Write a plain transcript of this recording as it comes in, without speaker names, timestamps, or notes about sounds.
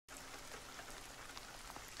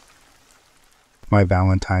my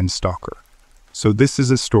Valentine's stalker. So this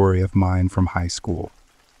is a story of mine from high school.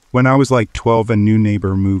 When I was like 12, a new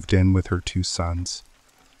neighbor moved in with her 2 sons.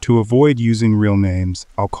 To avoid using real names,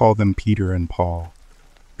 I'll call them Peter and Paul.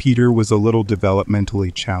 Peter was a little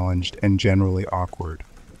developmentally challenged and generally awkward,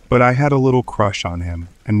 but I had a little crush on him,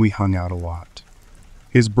 and we hung out a lot.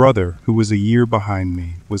 His brother, who was a year behind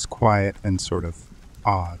me, was quiet and sort of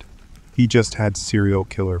odd. He just had serial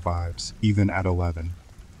killer vibes, even at 11.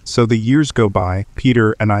 So the years go by,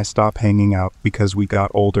 Peter and I stop hanging out because we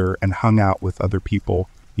got older and hung out with other people,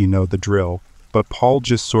 you know the drill, but Paul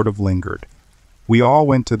just sort of lingered. We all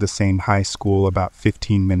went to the same high school about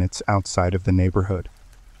 15 minutes outside of the neighborhood.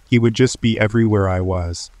 He would just be everywhere I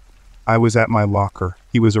was. I was at my locker,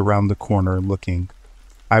 he was around the corner looking.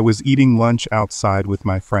 I was eating lunch outside with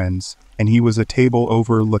my friends, and he was a table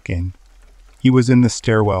over looking. He was in the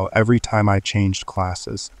stairwell every time I changed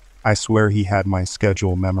classes. I swear he had my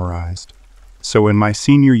schedule memorized. So in my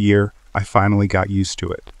senior year, I finally got used to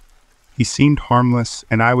it. He seemed harmless,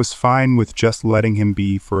 and I was fine with just letting him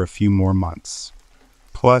be for a few more months.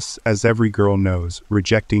 Plus, as every girl knows,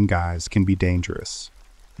 rejecting guys can be dangerous.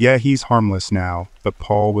 Yeah, he's harmless now, but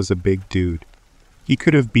Paul was a big dude. He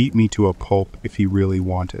could have beat me to a pulp if he really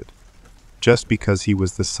wanted. Just because he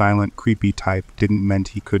was the silent, creepy type didn't mean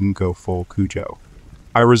he couldn't go full Cujo.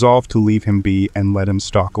 I resolved to leave him be and let him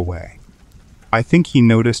stalk away. I think he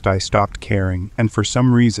noticed I stopped caring, and for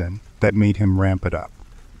some reason, that made him ramp it up.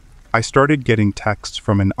 I started getting texts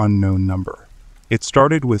from an unknown number. It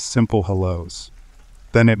started with simple hellos.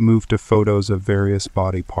 Then it moved to photos of various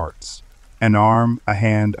body parts. An arm, a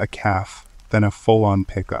hand, a calf, then a full-on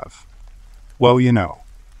pic of. Well, you know.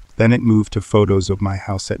 Then it moved to photos of my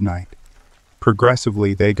house at night.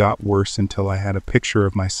 Progressively, they got worse until I had a picture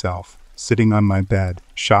of myself, sitting on my bed,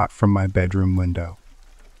 shot from my bedroom window.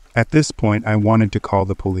 At this point, I wanted to call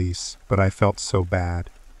the police, but I felt so bad.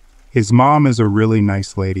 His mom is a really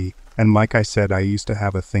nice lady, and like I said, I used to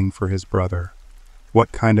have a thing for his brother.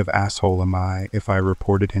 What kind of asshole am I if I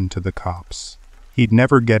reported him to the cops? He'd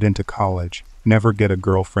never get into college, never get a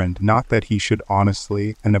girlfriend, not that he should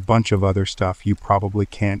honestly, and a bunch of other stuff you probably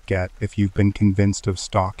can't get if you've been convinced of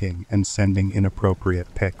stalking and sending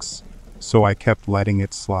inappropriate pics. So I kept letting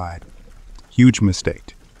it slide. Huge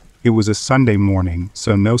mistake. It was a Sunday morning,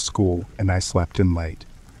 so no school, and I slept in late.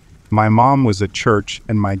 My mom was at church,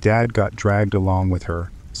 and my dad got dragged along with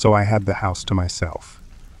her, so I had the house to myself.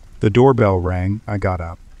 The doorbell rang, I got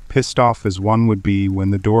up, pissed off as one would be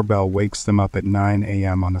when the doorbell wakes them up at 9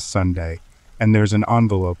 a.m. on a Sunday, and there's an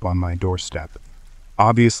envelope on my doorstep.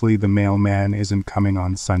 Obviously the mailman isn't coming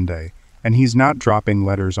on Sunday, and he's not dropping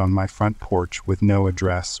letters on my front porch with no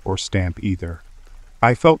address or stamp either.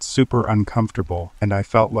 I felt super uncomfortable, and I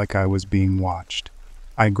felt like I was being watched.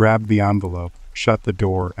 I grabbed the envelope, shut the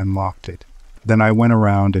door, and locked it. Then I went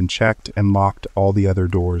around and checked and locked all the other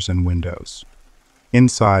doors and windows.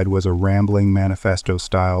 Inside was a rambling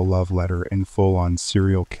manifesto-style love letter in full-on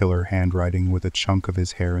serial killer handwriting with a chunk of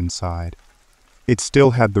his hair inside. It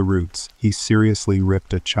still had the roots. He seriously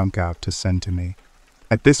ripped a chunk out to send to me.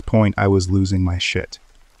 At this point, I was losing my shit.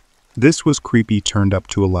 This was creepy turned up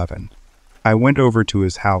to 11. I went over to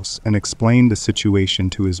his house and explained the situation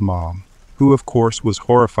to his mom, who of course was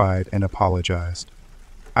horrified and apologized.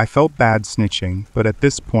 I felt bad snitching, but at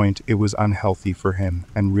this point it was unhealthy for him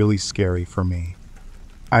and really scary for me.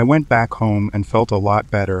 I went back home and felt a lot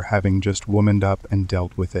better having just womaned up and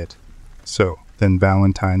dealt with it. So, then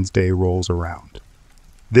Valentine's Day rolls around.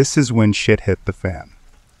 This is when shit hit the fan.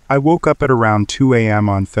 I woke up at around 2 a.m.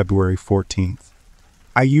 on February 14th.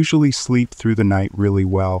 I usually sleep through the night really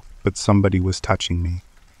well, but somebody was touching me.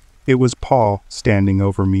 It was Paul, standing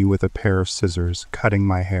over me with a pair of scissors, cutting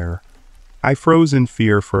my hair. I froze in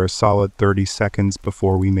fear for a solid 30 seconds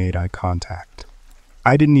before we made eye contact.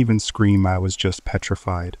 I didn't even scream, I was just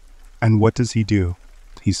petrified. And what does he do?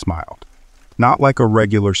 He smiled. Not like a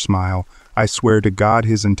regular smile, I swear to God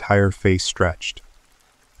his entire face stretched.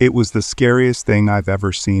 It was the scariest thing I've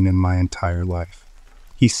ever seen in my entire life.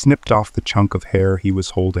 He snipped off the chunk of hair he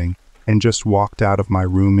was holding and just walked out of my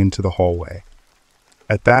room into the hallway.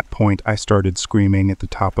 At that point, I started screaming at the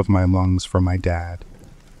top of my lungs for my dad.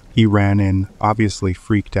 He ran in, obviously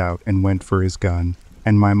freaked out, and went for his gun,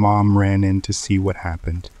 and my mom ran in to see what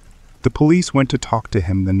happened. The police went to talk to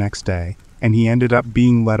him the next day, and he ended up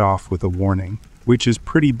being let off with a warning, which is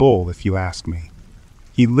pretty bull if you ask me.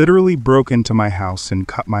 He literally broke into my house and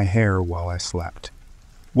cut my hair while I slept.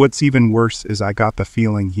 What's even worse is I got the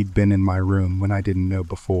feeling he'd been in my room when I didn't know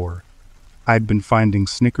before. I'd been finding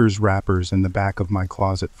Snickers wrappers in the back of my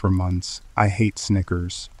closet for months. I hate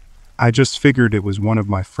Snickers. I just figured it was one of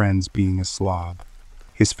my friends being a slob.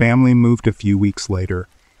 His family moved a few weeks later.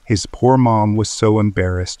 His poor mom was so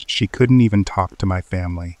embarrassed she couldn't even talk to my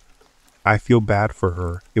family. I feel bad for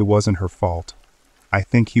her. It wasn't her fault. I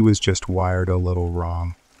think he was just wired a little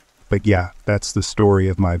wrong. But yeah, that's the story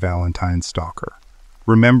of my Valentine stalker.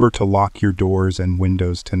 Remember to lock your doors and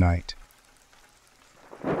windows tonight.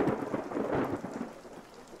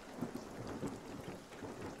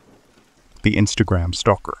 The Instagram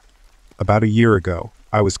stalker. About a year ago,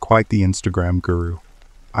 I was quite the Instagram guru.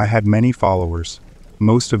 I had many followers.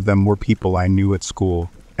 Most of them were people I knew at school,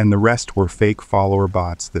 and the rest were fake follower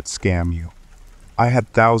bots that scam you. I had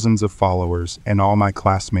thousands of followers, and all my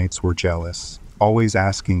classmates were jealous, always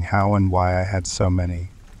asking how and why I had so many.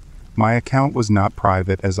 My account was not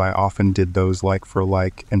private, as I often did those like for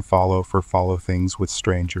like and follow for follow things with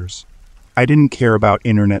strangers. I didn't care about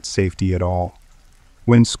internet safety at all.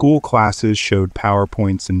 When school classes showed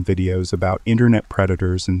PowerPoints and videos about internet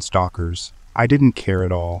predators and stalkers, I didn't care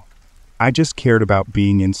at all. I just cared about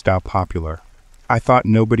being Insta popular. I thought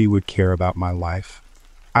nobody would care about my life.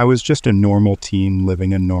 I was just a normal teen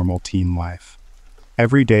living a normal teen life.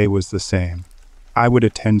 Every day was the same. I would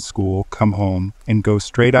attend school, come home, and go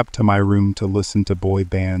straight up to my room to listen to boy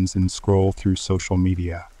bands and scroll through social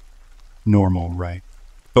media. Normal, right?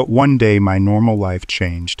 But one day my normal life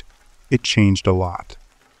changed. It changed a lot.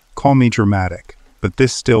 Call me dramatic, but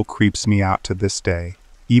this still creeps me out to this day,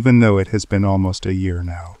 even though it has been almost a year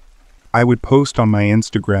now. I would post on my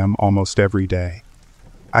Instagram almost every day.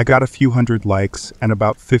 I got a few hundred likes and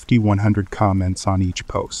about 100 comments on each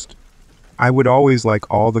post. I would always like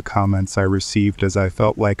all the comments I received, as I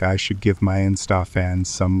felt like I should give my Insta fans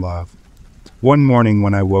some love. One morning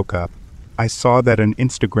when I woke up, I saw that an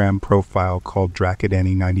Instagram profile called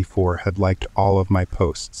Dracadanny94 had liked all of my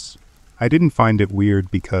posts. I didn't find it weird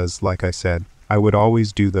because, like I said, I would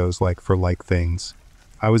always do those like for like things.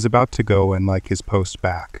 I was about to go and like his post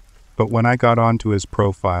back, but when I got onto his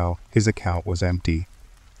profile, his account was empty.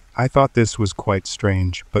 I thought this was quite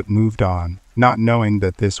strange, but moved on, not knowing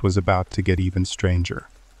that this was about to get even stranger.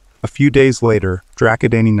 A few days later,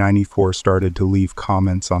 Dracadanny94 started to leave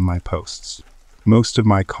comments on my posts. Most of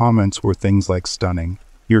my comments were things like stunning,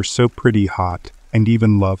 you're so pretty, hot, and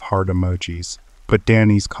even love heart emojis, but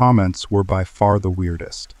Danny's comments were by far the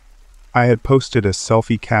weirdest. I had posted a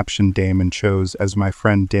selfie caption Damon chose, as my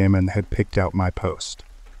friend Damon had picked out my post.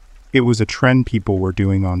 It was a trend people were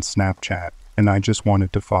doing on Snapchat, and I just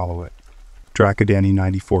wanted to follow it.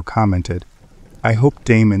 Dracadanny94 commented, I hope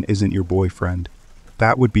Damon isn't your boyfriend.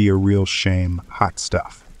 That would be a real shame, hot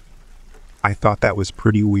stuff. I thought that was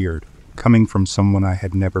pretty weird, coming from someone I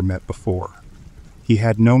had never met before. He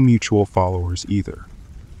had no mutual followers either.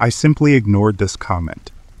 I simply ignored this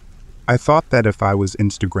comment. I thought that if I was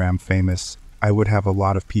Instagram famous, I would have a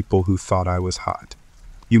lot of people who thought I was hot.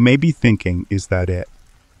 You may be thinking, is that it?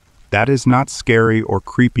 That is not scary or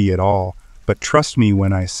creepy at all, but trust me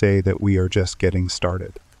when I say that we are just getting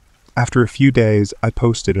started. After a few days, I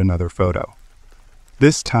posted another photo.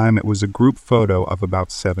 This time it was a group photo of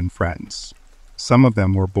about 7 friends. Some of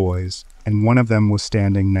them were boys, and one of them was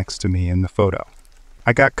standing next to me in the photo.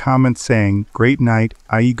 I got comments saying, great night,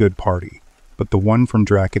 i.e. good party, but the one from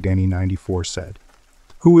Dracadanny94 said,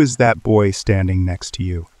 who is that boy standing next to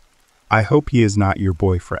you? I hope he is not your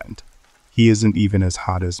boyfriend. He isn't even as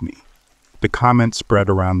hot as me. The comment spread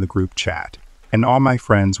around the group chat, and all my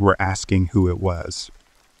friends were asking who it was.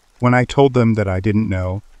 When I told them that I didn't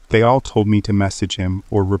know, they all told me to message him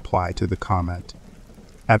or reply to the comment.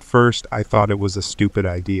 At first, I thought it was a stupid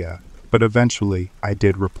idea, but eventually I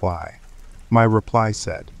did reply. My reply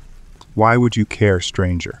said, why would you care,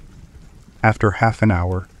 stranger? After half an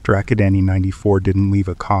hour, Dracadanny94 didn't leave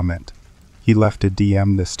a comment. He left a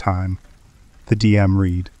DM this time. The DM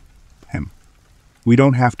read, him. We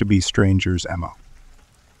don't have to be strangers, Emma.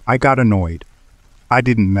 I got annoyed. I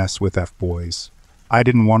didn't mess with F-boys. I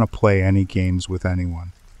didn't want to play any games with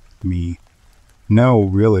anyone. Me. No,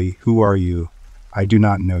 really, who are you? I do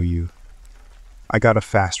not know you. I got a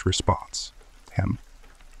fast response. Him.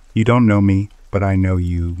 You don't know me, but I know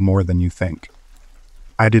you more than you think.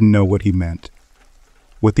 I didn't know what he meant.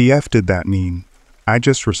 What the F did that mean? I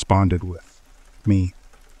just responded with, me.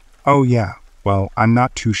 Oh yeah, well, I'm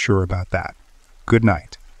not too sure about that. Good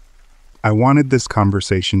night. I wanted this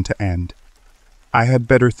conversation to end. I had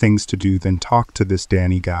better things to do than talk to this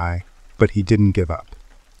Danny guy, but he didn't give up.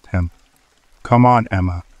 Him. Come on,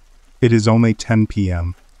 Emma. It is only 10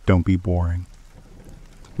 p.m. Don't be boring.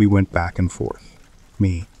 We went back and forth.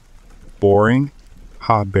 Me. Boring?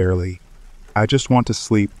 Ha, barely. I just want to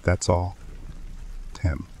sleep, that's all.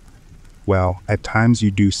 Him. Well, at times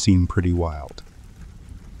you do seem pretty wild.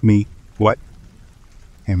 Me. What?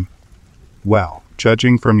 Him. Well,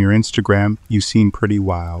 Judging from your Instagram, you seem pretty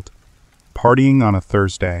wild. Partying on a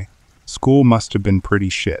Thursday. School must have been pretty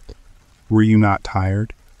shit. Were you not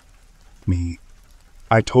tired? Me.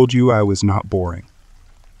 I told you I was not boring.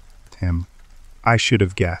 Tim. I should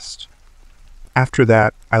have guessed. After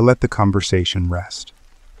that, I let the conversation rest.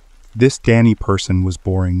 This Danny person was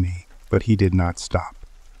boring me, but he did not stop.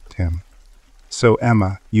 Tim. So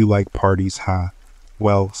Emma, you like parties, huh?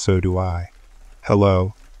 Well, so do I.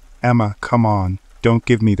 Hello. Emma, come on, don't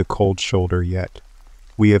give me the cold shoulder yet.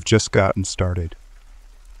 We have just gotten started.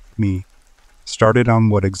 Me. Started on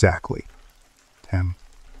what exactly? Tim.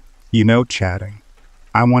 You know, chatting.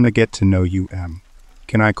 I want to get to know you, Em.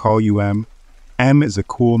 Can I call you Em? Em is a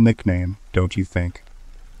cool nickname, don't you think?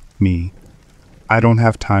 Me. I don't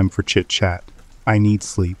have time for chit-chat. I need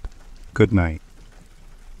sleep. Good night.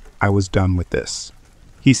 I was done with this.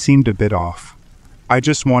 He seemed a bit off. I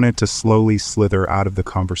just wanted to slowly slither out of the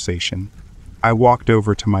conversation. I walked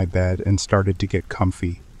over to my bed and started to get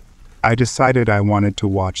comfy. I decided I wanted to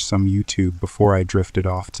watch some YouTube before I drifted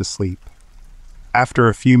off to sleep. After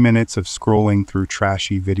a few minutes of scrolling through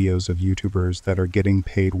trashy videos of YouTubers that are getting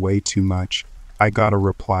paid way too much, I got a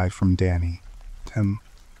reply from Danny. Tim.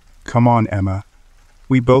 Come on, Emma.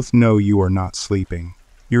 We both know you are not sleeping.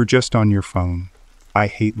 You're just on your phone. I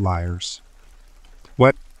hate liars.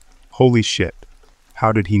 What? Holy shit.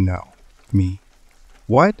 How did he know? Me.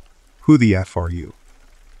 What? Who the F are you?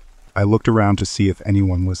 I looked around to see if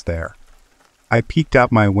anyone was there. I peeked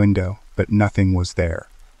out my window, but nothing was there.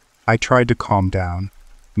 I tried to calm down.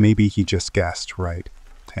 Maybe he just guessed, right?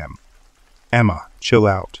 Tim. Emma, chill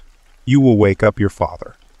out. You will wake up your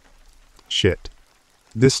father. Shit.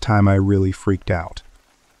 This time I really freaked out.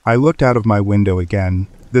 I looked out of my window again,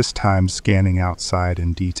 this time scanning outside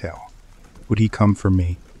in detail. Would he come for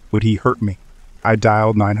me? Would he hurt me? I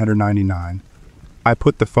dialed 999. I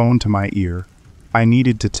put the phone to my ear. I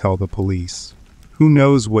needed to tell the police. Who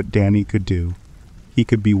knows what Danny could do? He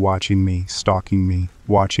could be watching me, stalking me,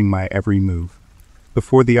 watching my every move.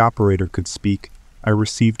 Before the operator could speak, I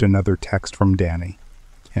received another text from Danny.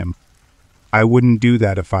 Him. I wouldn't do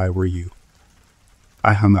that if I were you.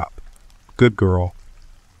 I hung up. Good girl.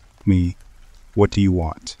 Me. What do you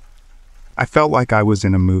want? I felt like I was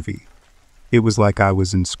in a movie. It was like I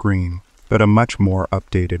was in Scream, but a much more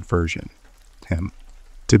updated version. Him.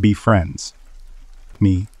 To be friends.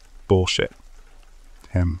 Me. Bullshit.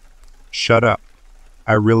 Him. Shut up.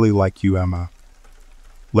 I really like you, Emma.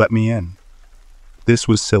 Let me in. This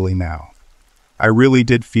was silly now. I really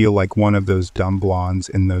did feel like one of those dumb blondes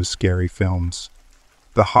in those scary films.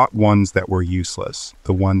 The hot ones that were useless,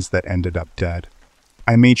 the ones that ended up dead.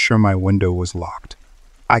 I made sure my window was locked.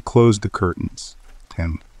 I closed the curtains.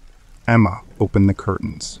 Tim. Emma, open the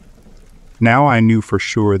curtains. Now I knew for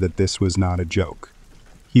sure that this was not a joke.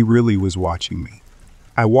 He really was watching me.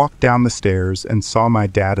 I walked down the stairs and saw my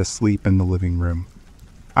dad asleep in the living room.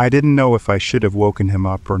 I didn't know if I should have woken him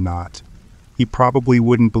up or not. He probably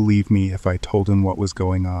wouldn't believe me if I told him what was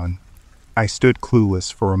going on. I stood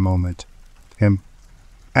clueless for a moment. Him.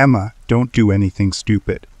 Emma, don't do anything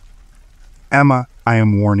stupid. Emma, I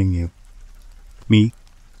am warning you. Me.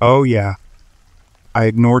 Oh yeah. I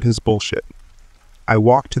ignored his bullshit. I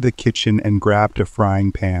walked to the kitchen and grabbed a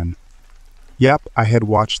frying pan. Yep, I had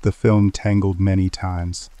watched the film Tangled many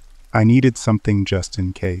times. I needed something just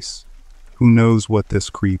in case. Who knows what this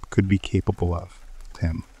creep could be capable of?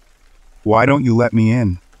 Tim. Why don't you let me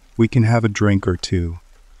in? We can have a drink or two.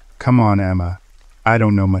 Come on, Emma. I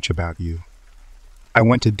don't know much about you. I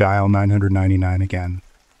went to dial 999 again.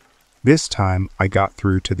 This time, I got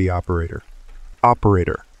through to the operator.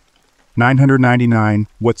 Operator. 999,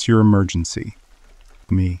 what's your emergency?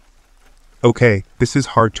 Me. Okay, this is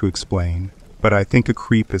hard to explain, but I think a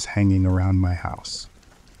creep is hanging around my house.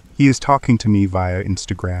 He is talking to me via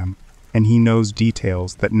Instagram, and he knows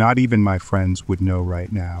details that not even my friends would know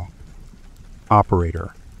right now.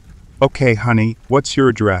 Operator. Okay, honey, what's your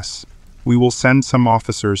address? We will send some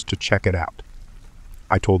officers to check it out.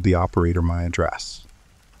 I told the operator my address.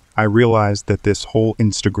 I realized that this whole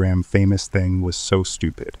Instagram famous thing was so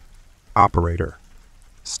stupid. Operator.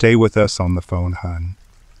 Stay with us on the phone, hun.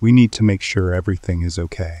 We need to make sure everything is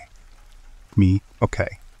okay. Me,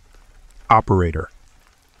 okay. Operator.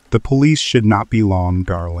 The police should not be long,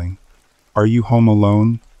 darling. Are you home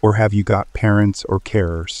alone, or have you got parents or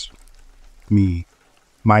carers? Me.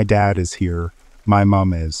 My dad is here. My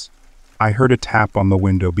mom is. I heard a tap on the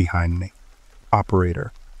window behind me.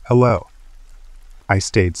 Operator. Hello. I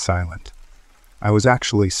stayed silent. I was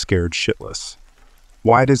actually scared shitless.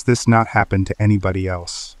 Why does this not happen to anybody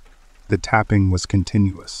else? The tapping was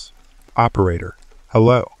continuous. Operator.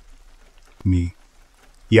 Hello. Me.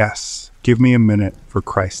 Yes, give me a minute, for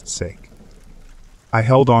Christ's sake. I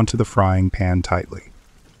held onto the frying pan tightly.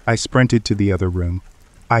 I sprinted to the other room.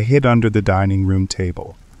 I hid under the dining room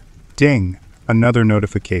table. Ding! Another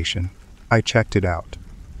notification. I checked it out.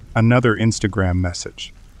 Another Instagram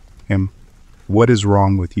message. Him. What is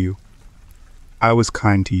wrong with you? I was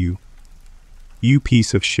kind to you. You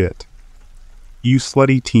piece of shit. You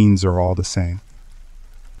slutty teens are all the same.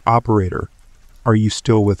 Operator, are you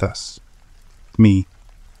still with us? Me.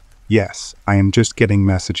 Yes, I am just getting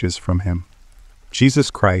messages from him. Jesus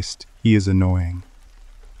Christ, he is annoying.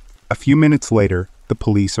 A few minutes later, the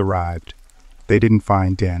police arrived. They didn't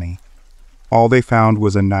find Danny. All they found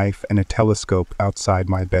was a knife and a telescope outside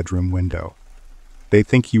my bedroom window. They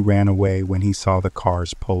think he ran away when he saw the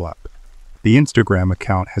cars pull up. The Instagram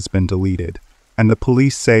account has been deleted, and the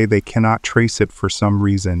police say they cannot trace it for some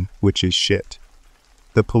reason, which is shit.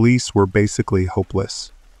 The police were basically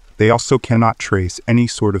hopeless. They also cannot trace any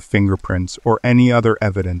sort of fingerprints or any other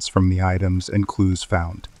evidence from the items and clues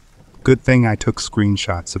found. Good thing I took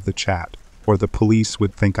screenshots of the chat, or the police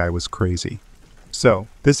would think I was crazy. So,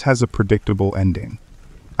 this has a predictable ending.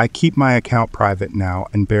 I keep my account private now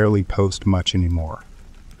and barely post much anymore.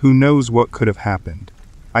 Who knows what could have happened?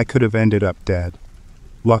 I could have ended up dead.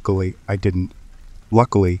 Luckily, I didn't.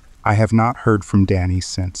 Luckily, I have not heard from Danny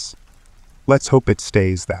since. Let's hope it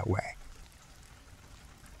stays that way.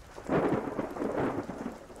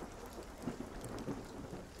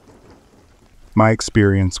 My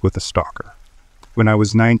experience with a stalker. When I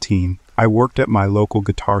was 19, I worked at my local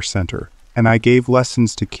guitar center, and I gave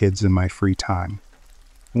lessons to kids in my free time.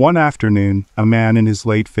 One afternoon, a man in his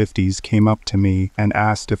late 50s came up to me and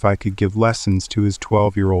asked if I could give lessons to his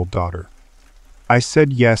 12-year-old daughter. I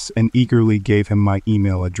said yes and eagerly gave him my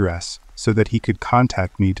email address so that he could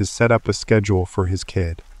contact me to set up a schedule for his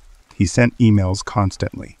kid. He sent emails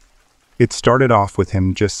constantly. It started off with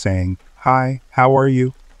him just saying, "Hi, how are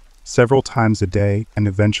you?" several times a day, and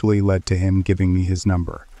eventually led to him giving me his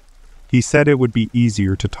number. He said it would be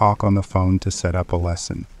easier to talk on the phone to set up a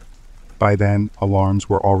lesson. By then, alarms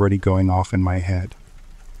were already going off in my head.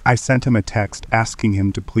 I sent him a text asking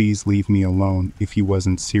him to please leave me alone if he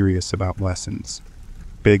wasn't serious about lessons.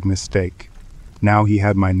 Big mistake. Now he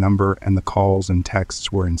had my number and the calls and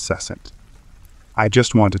texts were incessant. "I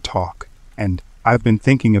just want to talk," and "I've been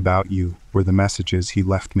thinking about you," were the messages he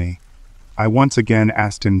left me. I once again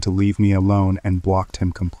asked him to leave me alone and blocked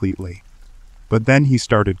him completely. But then he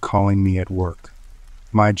started calling me at work.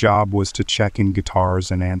 My job was to check in guitars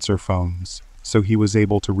and answer phones, so he was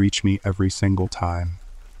able to reach me every single time.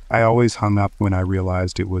 I always hung up when I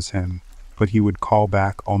realized it was him, but he would call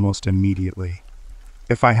back almost immediately.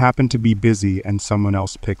 If I happened to be busy and someone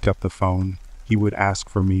else picked up the phone, he would ask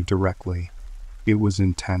for me directly. It was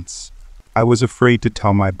intense. I was afraid to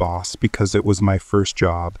tell my boss because it was my first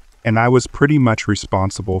job, and I was pretty much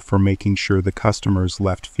responsible for making sure the customers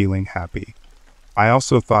left feeling happy. I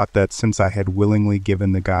also thought that since I had willingly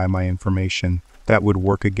given the guy my information, that would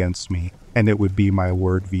work against me, and it would be my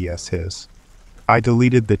word vs his. I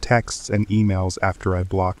deleted the texts and emails after I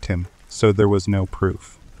blocked him, so there was no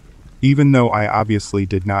proof. Even though I obviously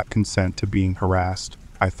did not consent to being harassed,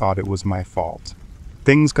 I thought it was my fault.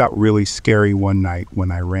 Things got really scary one night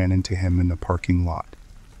when I ran into him in the parking lot.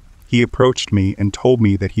 He approached me and told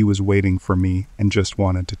me that he was waiting for me and just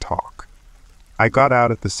wanted to talk. I got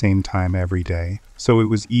out at the same time every day, so it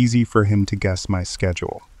was easy for him to guess my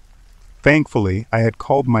schedule. Thankfully, I had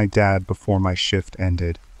called my dad before my shift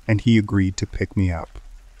ended, and he agreed to pick me up.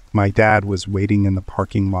 My dad was waiting in the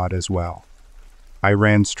parking lot as well. I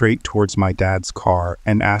ran straight towards my dad's car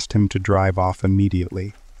and asked him to drive off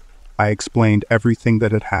immediately. I explained everything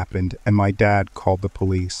that had happened, and my dad called the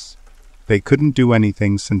police. They couldn't do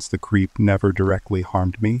anything since the creep never directly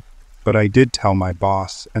harmed me, but I did tell my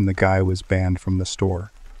boss, and the guy was banned from the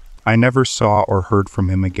store. I never saw or heard from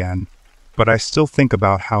him again, but I still think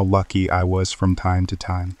about how lucky I was from time to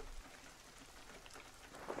time.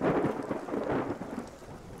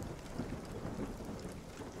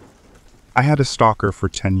 I had a stalker for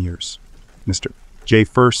 10 years. Mr. J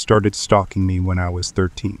first started stalking me when I was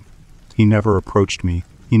 13. He never approached me,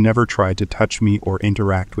 he never tried to touch me or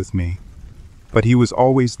interact with me. But he was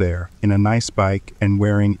always there, in a nice bike and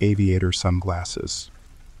wearing aviator sunglasses.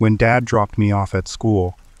 When Dad dropped me off at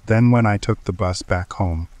school, then when I took the bus back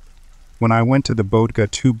home. When I went to the bodega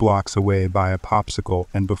 2 blocks away by a popsicle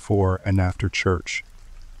and before and after church.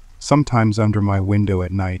 Sometimes under my window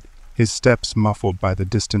at night, his steps muffled by the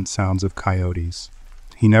distant sounds of coyotes.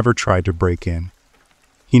 He never tried to break in.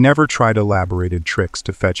 He never tried elaborated tricks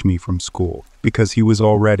to fetch me from school, because he was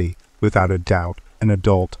already, without a doubt, an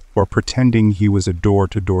adult, or pretending he was a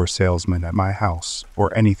door-to-door salesman at my house,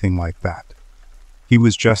 or anything like that. He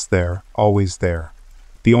was just there, always there.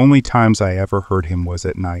 The only times I ever heard him was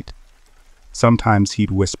at night. Sometimes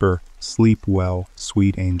he'd whisper, "Sleep well,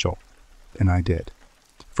 sweet angel," and I did.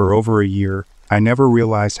 For over a year, I never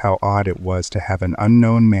realized how odd it was to have an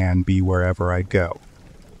unknown man be wherever I'd go.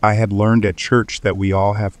 I had learned at church that we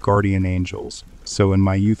all have guardian angels, so in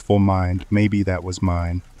my youthful mind, maybe that was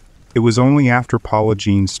mine. It was only after Paula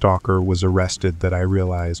Jean Stalker was arrested that I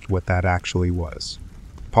realized what that actually was.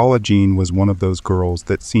 Paula Jean was one of those girls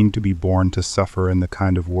that seemed to be born to suffer in the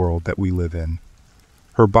kind of world that we live in.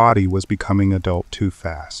 Her body was becoming adult too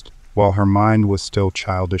fast, while her mind was still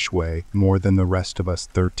childish way more than the rest of us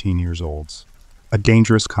 13-years-olds. A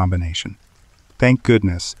dangerous combination. Thank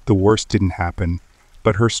goodness the worst didn't happen,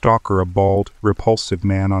 but her stalker, a bald, repulsive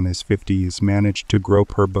man on his 50s, managed to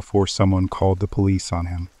grope her before someone called the police on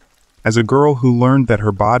him. As a girl who learned that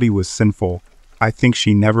her body was sinful, I think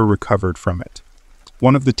she never recovered from it.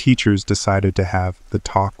 One of the teachers decided to have the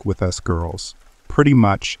talk with us girls. Pretty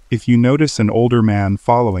much, if you notice an older man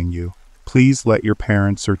following you, please let your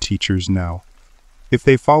parents or teachers know. If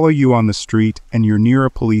they follow you on the street and you're near a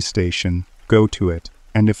police station, go to it,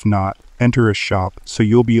 and if not, enter a shop so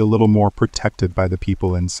you'll be a little more protected by the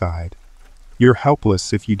people inside. You're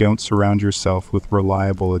helpless if you don't surround yourself with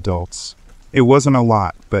reliable adults. It wasn't a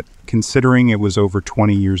lot, but considering it was over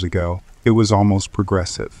 20 years ago, it was almost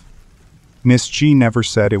progressive. Miss G never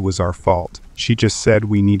said it was our fault. She just said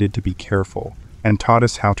we needed to be careful and taught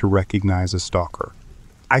us how to recognize a stalker.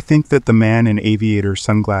 I think that the man in aviator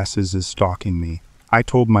sunglasses is stalking me, I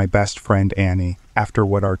told my best friend Annie after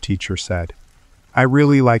what our teacher said. I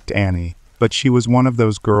really liked Annie, but she was one of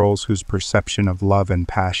those girls whose perception of love and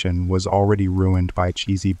passion was already ruined by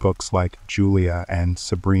cheesy books like Julia and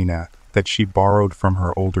Sabrina that she borrowed from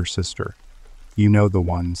her older sister. You know the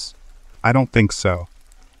ones. I don't think so.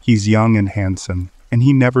 He's young and handsome, and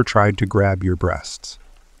he never tried to grab your breasts.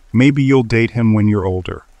 Maybe you'll date him when you're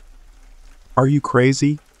older. Are you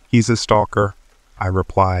crazy? He's a stalker, I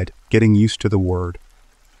replied, getting used to the word.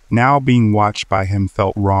 Now being watched by him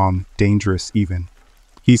felt wrong, dangerous even.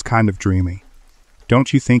 He's kind of dreamy.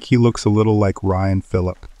 Don't you think he looks a little like Ryan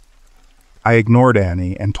Phillip? I ignored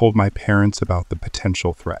Annie and told my parents about the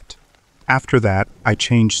potential threat. After that, I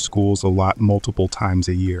changed schools a lot multiple times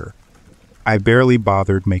a year. I barely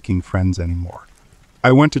bothered making friends anymore.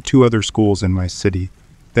 I went to 2 other schools in my city,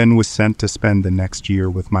 then was sent to spend the next year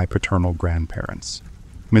with my paternal grandparents.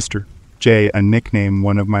 Mr. J, a nickname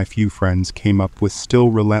one of my few friends came up with, still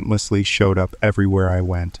relentlessly showed up everywhere I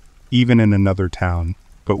went, even in another town,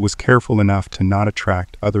 but was careful enough to not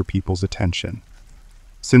attract other people's attention.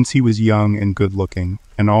 Since he was young and good-looking,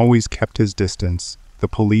 and always kept his distance, the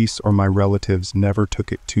police or my relatives never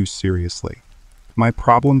took it too seriously. My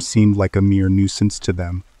problem seemed like a mere nuisance to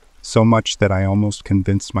them, so much that I almost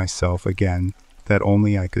convinced myself again that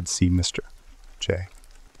only I could see Mr. J.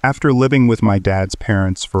 After living with my dad's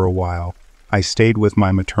parents for a while, I stayed with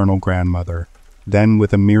my maternal grandmother, then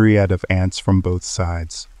with a myriad of aunts from both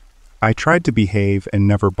sides. I tried to behave and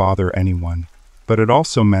never bother anyone, but it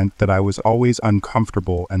also meant that I was always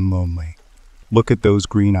uncomfortable and lonely. Look at those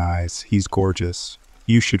green eyes, he's gorgeous.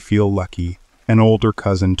 You should feel lucky, an older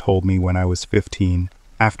cousin told me when I was 15,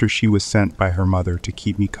 after she was sent by her mother to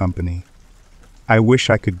keep me company. I wish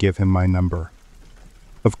I could give him my number.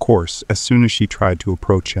 Of course, as soon as she tried to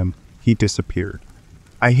approach him, he disappeared.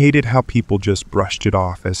 I hated how people just brushed it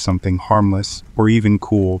off as something harmless or even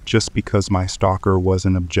cool just because my stalker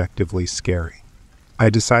wasn't objectively scary.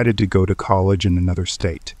 I decided to go to college in another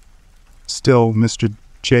state. Still, Mr.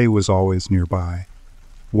 J was always nearby.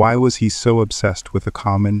 Why was he so obsessed with a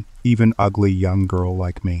common, even ugly young girl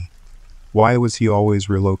like me? Why was he always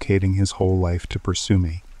relocating his whole life to pursue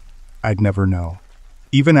me? I'd never know.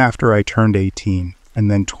 Even after I turned 18, and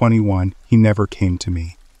then 21, he never came to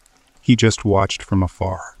me. He just watched from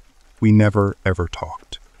afar. We never, ever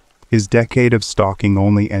talked. His decade of stalking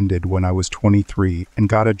only ended when I was 23 and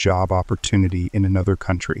got a job opportunity in another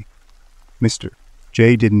country. Mr.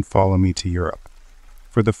 J didn't follow me to Europe.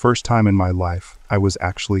 For the first time in my life, I was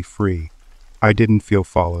actually free. I didn't feel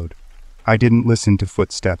followed. I didn't listen to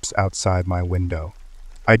footsteps outside my window.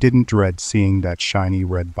 I didn't dread seeing that shiny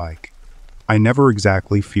red bike. I never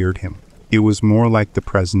exactly feared him. It was more like the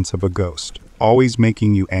presence of a ghost, always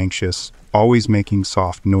making you anxious, always making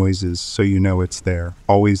soft noises so you know it's there,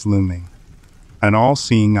 always looming. An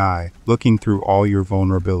all-seeing eye, looking through all your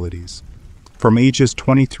vulnerabilities. From ages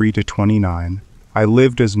 23 to 29, I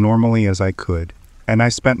lived as normally as I could, and I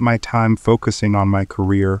spent my time focusing on my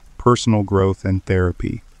career, personal growth, and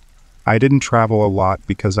therapy. I didn't travel a lot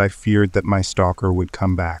because I feared that my stalker would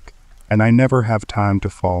come back, and I never have time to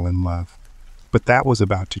fall in love. But that was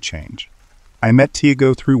about to change. I met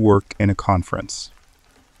Tiago through work in a conference.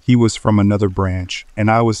 He was from another branch,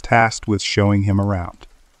 and I was tasked with showing him around.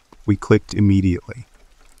 We clicked immediately.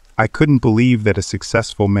 I couldn't believe that a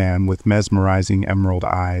successful man with mesmerizing emerald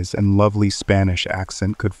eyes and lovely Spanish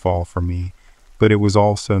accent could fall for me, but it was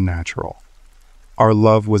all so natural. Our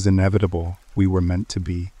love was inevitable. We were meant to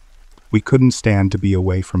be. We couldn't stand to be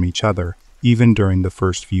away from each other, even during the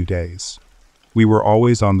first few days. We were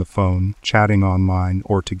always on the phone, chatting online,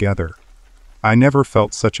 or together. I never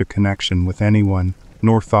felt such a connection with anyone,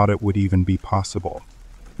 nor thought it would even be possible.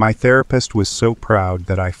 My therapist was so proud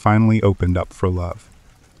that I finally opened up for love.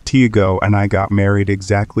 Tiago and I got married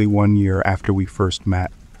exactly 1 year after we first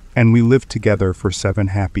met, and we lived together for 7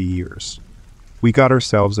 happy years. We got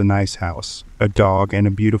ourselves a nice house, a dog, and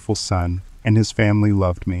a beautiful son, and his family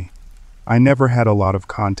loved me. I never had a lot of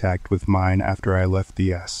contact with mine after I left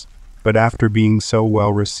the S, but after being so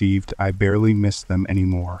well received, I barely missed them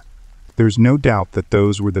anymore. There's no doubt that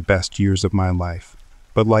those were the best years of my life,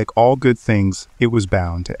 but like all good things, it was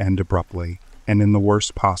bound to end abruptly, and in the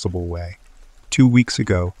worst possible way. 2 weeks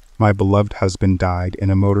ago, my beloved husband died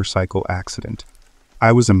in a motorcycle accident.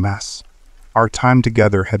 I was a mess. Our time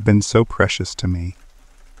together had been so precious to me.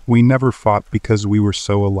 We never fought because we were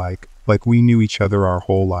so alike, like we knew each other our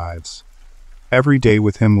whole lives. Every day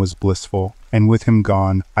with him was blissful, and with him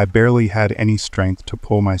gone, I barely had any strength to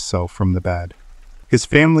pull myself from the bed. His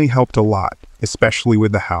family helped a lot, especially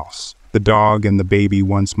with the house, the dog, and the baby,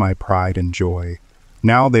 once my pride and joy.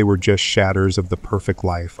 Now they were just shadows of the perfect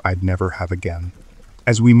life I'd never have again.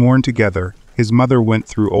 As we mourned together, his mother went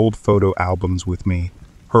through old photo albums with me,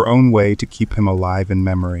 her own way to keep him alive in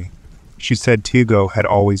memory. She said Tiago had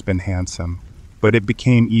always been handsome, but it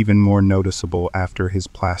became even more noticeable after his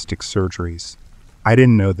plastic surgeries. I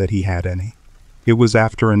didn't know that he had any. It was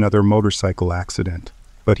after another motorcycle accident,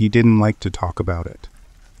 but he didn't like to talk about it.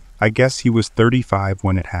 I guess he was 35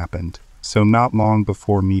 when it happened, so not long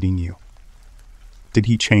before meeting you. Did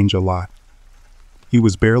he change a lot? He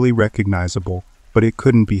was barely recognizable, but it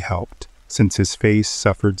couldn't be helped, since his face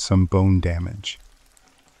suffered some bone damage.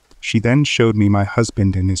 She then showed me my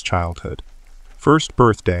husband in his childhood. First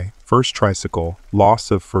birthday, first tricycle,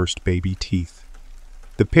 loss of first baby teeth.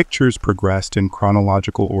 The pictures progressed in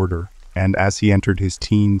chronological order, and as he entered his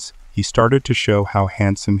teens, he started to show how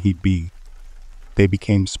handsome he'd be. They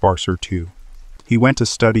became sparser too. He went to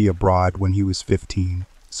study abroad when he was 15,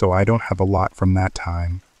 so I don't have a lot from that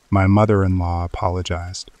time. My mother-in-law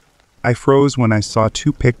apologized. I froze when I saw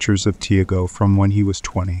 2 pictures of Tiago from when he was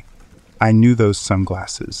 20. I knew those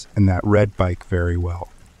sunglasses and that red bike very well.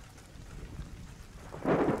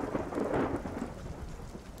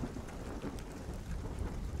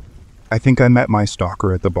 I think I met my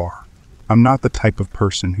stalker at the bar. I'm not the type of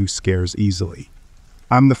person who scares easily.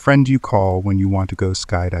 I'm the friend you call when you want to go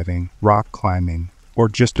skydiving, rock climbing, or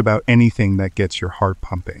just about anything that gets your heart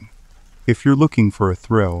pumping. If you're looking for a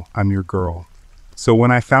thrill, I'm your girl. So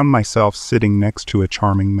when I found myself sitting next to a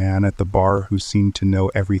charming man at the bar who seemed to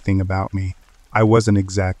know everything about me, I wasn't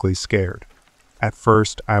exactly scared. At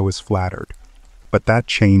first, I was flattered, but that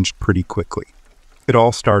changed pretty quickly. It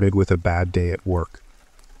all started with a bad day at work.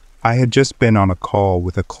 I had just been on a call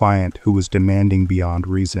with a client who was demanding beyond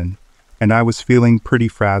reason, and I was feeling pretty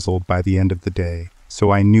frazzled by the end of the day,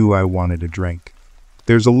 so I knew I wanted a drink.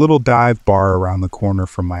 There's a little dive bar around the corner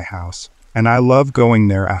from my house, and I love going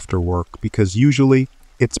there after work because usually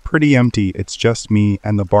it's pretty empty. It's just me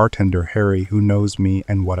and the bartender Harry, who knows me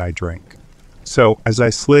and what I drink. So as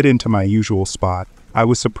I slid into my usual spot, I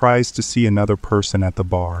was surprised to see another person at the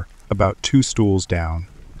bar, about 2 stools down.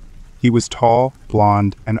 He was tall,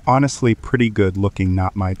 blonde, and honestly pretty good looking,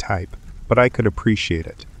 not my type, but I could appreciate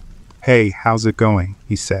it. "Hey, how's it going?"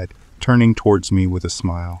 he said, turning towards me with a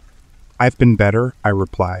smile. "I've been better," I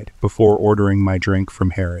replied, before ordering my drink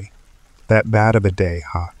from Harry. "That bad of a day,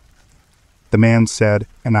 huh?" the man said,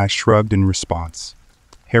 and I shrugged in response.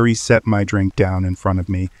 Harry set my drink down in front of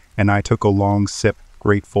me, and I took a long sip,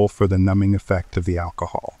 grateful for the numbing effect of the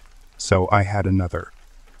alcohol. So I had another,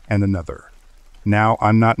 and another. Now,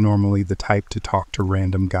 I'm not normally the type to talk to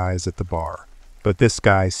random guys at the bar, but this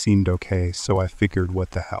guy seemed okay, so I figured,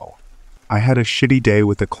 what the hell. "I had a shitty day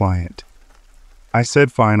with a client," I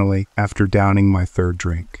said finally, after downing my 3rd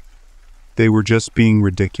drink. "They were just being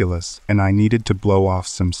ridiculous, and I needed to blow off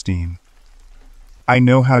some steam." "I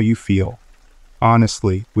know how you feel.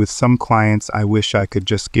 Honestly, with some clients I wish I could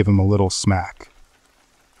just give them a little smack,"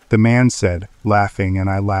 the man said, laughing, and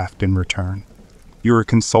I laughed in return. "You're a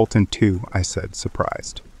consultant too," I said,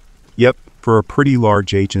 surprised. "Yep, For a pretty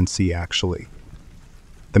large agency, actually.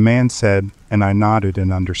 The man said, and I nodded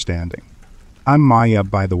in understanding. I'm Maya,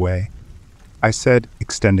 by the way, I said,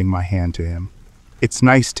 extending my hand to him. It's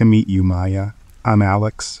nice to meet you, Maya. I'm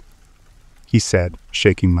Alex, he said,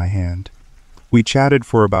 shaking my hand. We chatted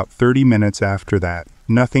for about 30 minutes after that,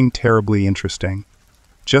 nothing terribly interesting.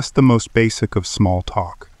 Just the most basic of small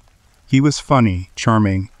talk. He was funny,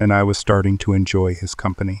 charming, and I was starting to enjoy his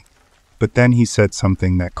company. But then he said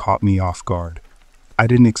something that caught me off guard. I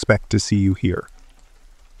didn't expect to see you here,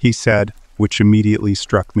 he said, which immediately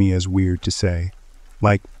struck me as weird to say.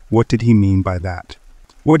 Like, what did he mean by that?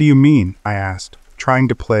 What do you mean? I asked, trying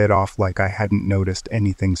to play it off like I hadn't noticed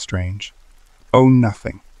anything strange. Oh,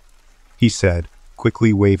 nothing, he said,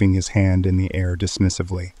 quickly waving his hand in the air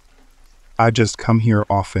dismissively. I just come here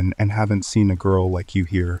often and haven't seen a girl like you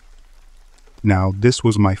here. Now, this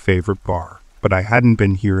was my favorite bar, but I hadn't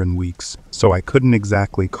been here in weeks, so I couldn't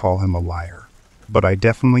exactly call him a liar. But I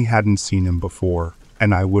definitely hadn't seen him before,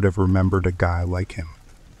 and I would have remembered a guy like him.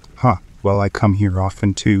 Huh, well, I come here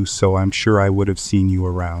often too, so I'm sure I would have seen you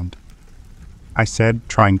around, I said,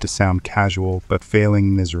 trying to sound casual, but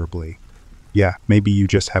failing miserably. Yeah, maybe you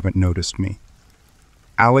just haven't noticed me,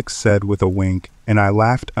 Alex said with a wink, and I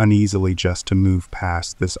laughed uneasily just to move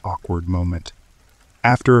past this awkward moment.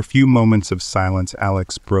 After a few moments of silence,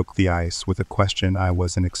 Alex broke the ice with a question I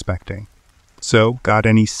wasn't expecting. So, got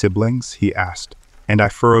any siblings? He asked, and I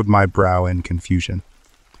furrowed my brow in confusion.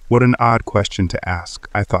 What an odd question to ask,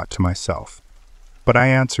 I thought to myself. But I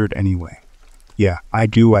answered anyway. Yeah, I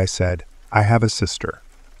do, I said. I have a sister.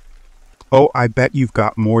 Oh, I bet you've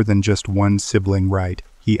got more than just one sibling, right?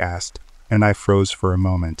 He asked, and I froze for a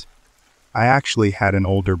moment. I actually had an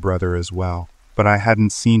older brother as well, but I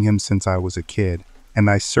hadn't seen him since I was a kid, and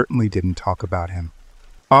I certainly didn't talk about him.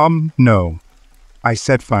 No, I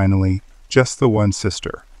said finally, just the one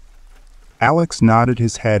sister. Alex nodded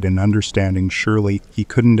his head in understanding. Surely he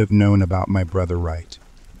couldn't have known about my brother, right?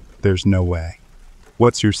 There's no way.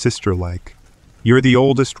 What's your sister like? You're the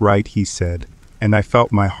oldest, right? He said, and I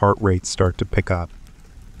felt my heart rate start to pick up.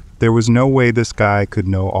 There was no way this guy could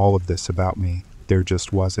know all of this about me. There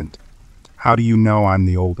just wasn't. How do you know I'm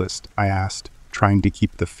the oldest? I asked, trying to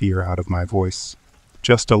keep the fear out of my voice.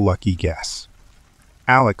 Just a lucky guess,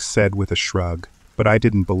 Alex said with a shrug, but I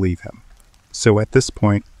didn't believe him. So at this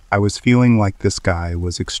point, I was feeling like this guy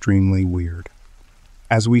was extremely weird.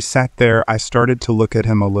 As we sat there, I started to look at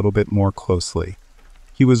him a little bit more closely.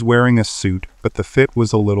 He was wearing a suit, but the fit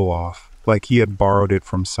was a little off, like he had borrowed it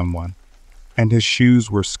from someone. And his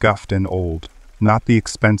shoes were scuffed and old, not the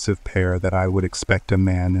expensive pair that I would expect a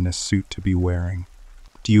man in a suit to be wearing.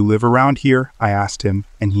 Do you live around here? I asked him,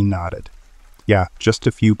 and he nodded. Yeah, just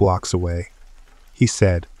a few blocks away, he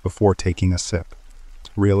said before taking a sip.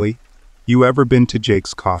 Really? You ever been to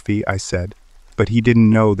Jake's Coffee? I said, but he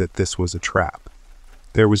didn't know that this was a trap.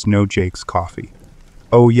 There was no Jake's Coffee.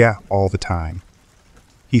 Oh yeah, all the time,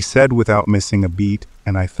 he said without missing a beat,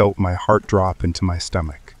 and I felt my heart drop into my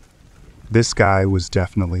stomach. This guy was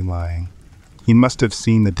definitely lying. He must have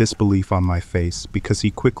seen the disbelief on my face because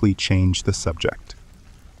he quickly changed the subject.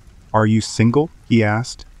 Are you single? He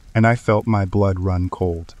asked, and I felt my blood run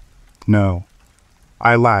cold. No,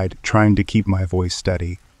 I lied, trying to keep my voice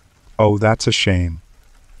steady. Oh, that's a shame,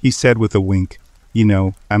 he said with a wink. You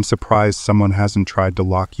know, I'm surprised someone hasn't tried to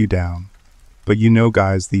lock you down. But you know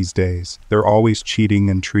guys these days, they're always cheating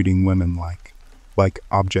and treating women like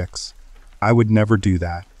objects. I would never do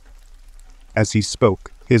that. As he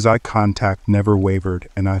spoke, his eye contact never wavered,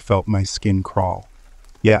 and I felt my skin crawl.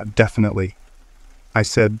 Yeah, definitely, I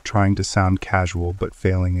said, trying to sound casual but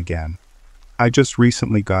failing again. I just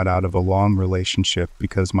recently got out of a long relationship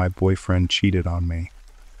because my boyfriend cheated on me.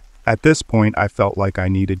 At this point, I felt like I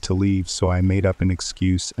needed to leave, so I made up an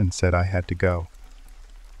excuse and said I had to go.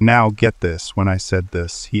 Now, get this, when I said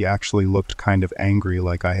this, he actually looked kind of angry,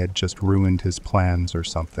 like I had just ruined his plans or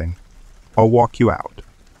something. I'll walk you out,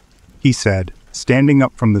 he said, standing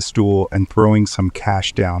up from the stool and throwing some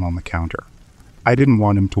cash down on the counter. I didn't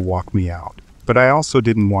want him to walk me out, but I also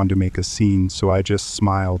didn't want to make a scene, so I just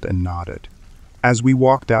smiled and nodded. As we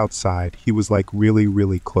walked outside, he was like really,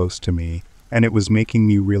 really close to me, and it was making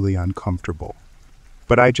me really uncomfortable.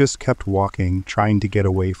 But I just kept walking, trying to get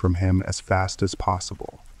away from him as fast as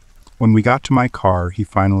possible. When we got to my car, he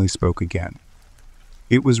finally spoke again.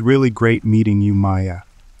 It was really great meeting you, Maya,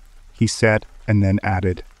 he said, and then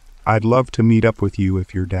added, I'd love to meet up with you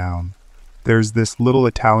if you're down. There's this little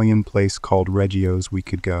Italian place called Reggio's we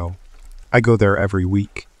could go. I go there every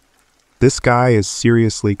week. This guy is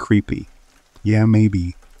seriously creepy. Yeah,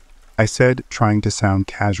 maybe, I said, trying to sound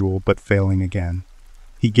casual but failing again.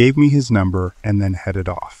 He gave me his number and then headed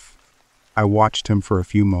off. I watched him for a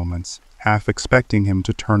few moments, half expecting him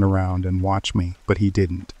to turn around and watch me, but he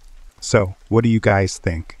didn't. So, what do you guys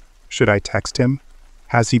think? Should I text him?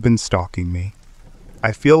 Has he been stalking me?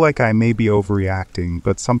 I feel like I may be overreacting,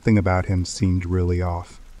 but something about him seemed really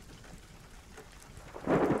off.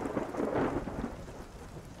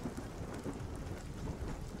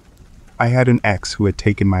 I had an ex who had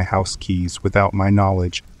taken my house keys without my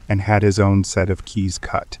knowledge and had his own set of keys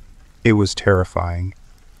cut. It was terrifying.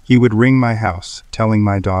 He would ring my house, telling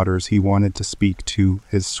my daughters he wanted to speak to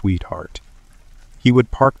his sweetheart. He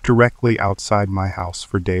would park directly outside my house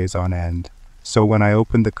for days on end, so when I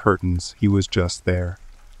opened the curtains, he was just there.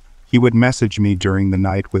 He would message me during the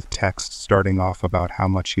night with texts starting off about how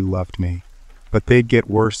much he loved me, but they'd get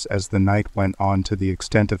worse as the night went on, to the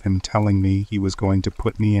extent of him telling me he was going to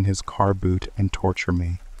put me in his car boot and torture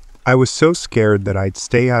me. I was so scared that I'd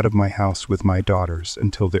stay out of my house with my daughters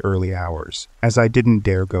until the early hours, as I didn't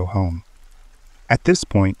dare go home. At this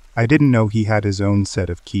point, I didn't know he had his own set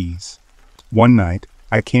of keys. One night,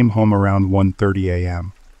 I came home around 1:30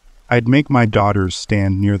 a.m. I'd make my daughters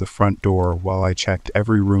stand near the front door while I checked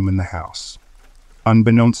every room in the house.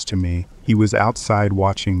 Unbeknownst to me, he was outside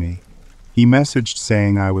watching me. He messaged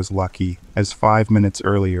saying I was lucky, as 5 minutes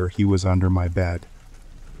earlier he was under my bed.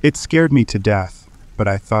 It scared me to death, but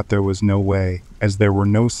I thought there was no way, as there were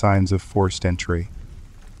no signs of forced entry.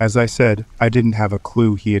 As I said, I didn't have a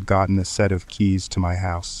clue he had gotten a set of keys to my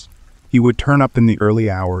house. He would turn up in the early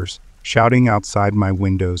hours, shouting outside my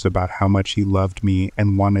windows about how much he loved me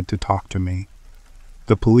and wanted to talk to me.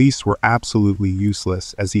 The police were absolutely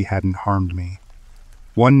useless, as he hadn't harmed me.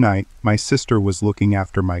 One night, my sister was looking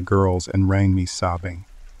after my girls and rang me sobbing.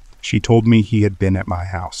 She told me he had been at my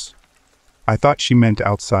house. I thought she meant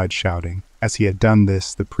outside shouting, as he had done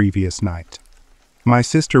this the previous night. My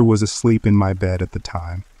sister was asleep in my bed at the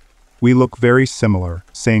time. We look very similar,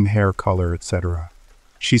 same hair color, etc.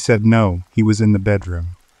 She said no, he was in the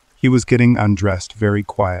bedroom. He was getting undressed very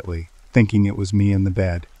quietly, thinking it was me in the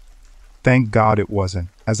bed. Thank God it wasn't,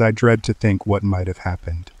 as I dread to think what might have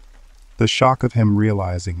happened. The shock of him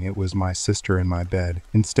realizing it was my sister in my bed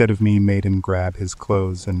instead of me made him grab his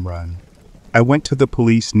clothes and run. I went to the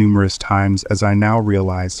police numerous times, as I now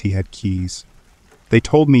realized he had keys. They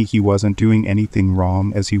told me he wasn't doing anything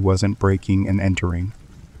wrong, as he wasn't breaking and entering.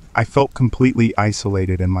 I felt completely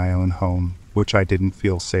isolated in my own home, which I didn't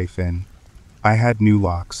feel safe in. I had new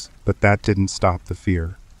locks, but that didn't stop the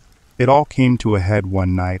fear. It all came to a head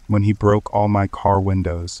one night when he broke all my car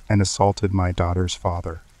windows and assaulted my daughter's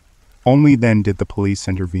father. Only then did the police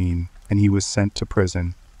intervene, and he was sent to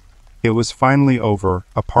prison. It was finally over,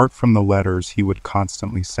 apart from the letters he would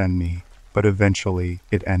constantly send me, but eventually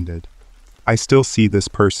it ended. I still see this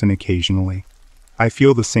person occasionally. I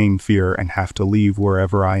feel the same fear and have to leave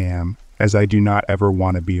wherever I am, as I do not ever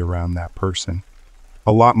want to be around that person.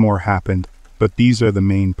 A lot more happened, but these are the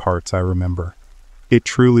main parts I remember. It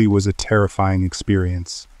truly was a terrifying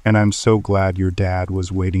experience, and I'm so glad your dad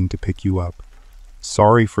was waiting to pick you up.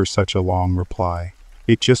 Sorry for such a long reply.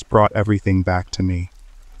 It just brought everything back to me.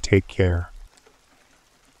 Take care.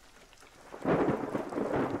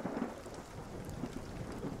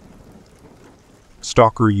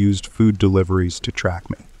 Stalker used food deliveries to track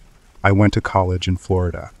me. I went to college in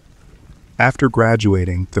Florida. After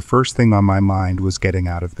graduating, the first thing on my mind was getting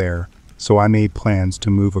out of there, so I made plans to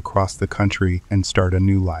move across the country and start a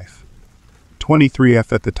new life.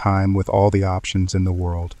 23F at the time, with all the options in the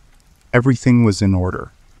world. Everything was in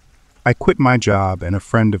order. I quit my job and a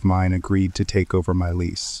friend of mine agreed to take over my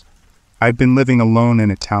lease. I'd been living alone in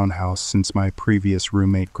a townhouse since my previous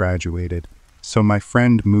roommate graduated, so my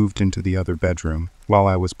friend moved into the other bedroom while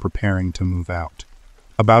I was preparing to move out.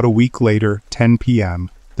 About a week later, 10 p.m.,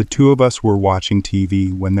 the two of us were watching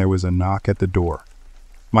TV when there was a knock at the door.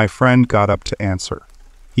 My friend got up to answer.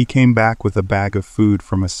 He came back with a bag of food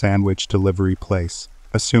from a sandwich delivery place,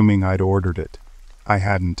 assuming I'd ordered it. I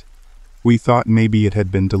hadn't. We thought maybe it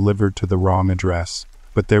had been delivered to the wrong address,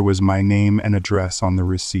 but there was my name and address on the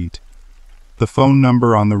receipt. The phone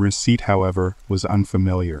number on the receipt, however, was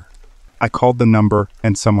unfamiliar. I called the number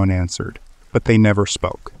and someone answered, but they never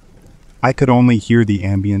spoke. I could only hear the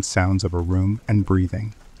ambient sounds of a room and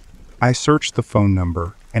breathing. I searched the phone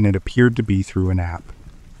number, and it appeared to be through an app.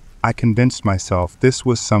 I convinced myself this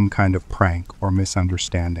was some kind of prank or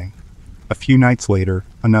misunderstanding. A few nights later,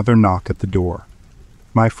 another knock at the door.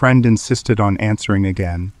 My friend insisted on answering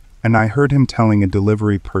again, and I heard him telling a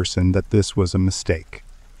delivery person that this was a mistake.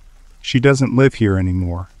 She doesn't live here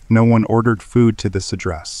anymore. No one ordered food to this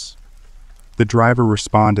address. The driver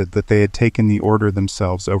responded that they had taken the order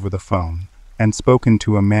themselves over the phone and spoken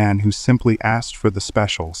to a man who simply asked for the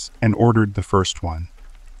specials and ordered the first one.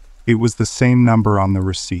 It was the same number on the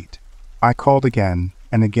receipt. I called again,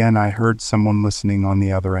 and again I heard someone listening on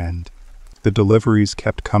the other end. The deliveries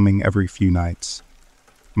kept coming every few nights.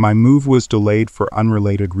 My move was delayed for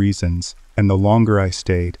unrelated reasons, and the longer I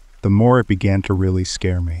stayed, the more it began to really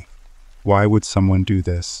scare me. Why would someone do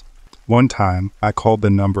this? One time, I called the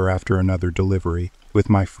number after another delivery, with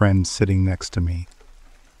my friend sitting next to me.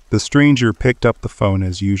 The stranger picked up the phone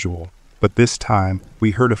as usual, but this time,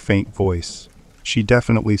 we heard a faint voice. She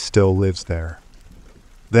definitely still lives there.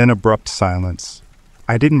 Then abrupt silence.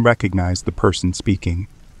 I didn't recognize the person speaking,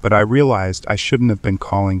 but I realized I shouldn't have been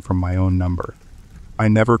calling from my own number. I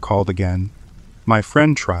never called again. My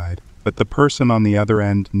friend tried, but the person on the other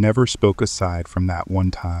end never spoke aside from that one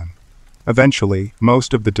time. Eventually,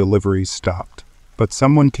 most of the deliveries stopped, but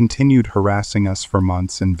someone continued harassing us for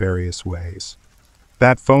months in various ways.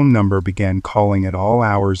 That phone number began calling at all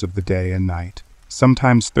hours of the day and night,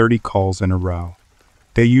 sometimes 30 calls in a row.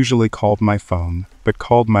 They usually called my phone, but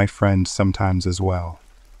called my friend sometimes as well.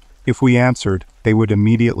 If we answered, they would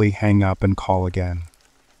immediately hang up and call again.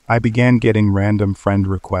 I began getting random friend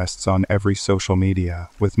requests on every social media,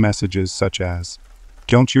 with messages such as,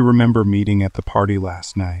 "Don't you remember meeting at the party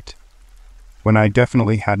last night?" when I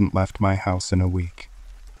definitely hadn't left my house in a week.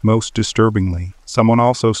 Most disturbingly, someone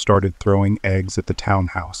also started throwing eggs at the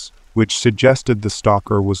townhouse, which suggested the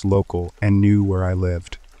stalker was local and knew where I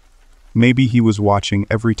lived. Maybe he was watching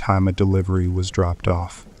every time a delivery was dropped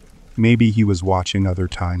off. Maybe he was watching other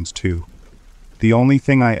times too. The only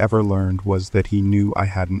thing I ever learned was that he knew I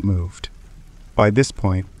hadn't moved. By this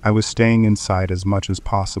point, I was staying inside as much as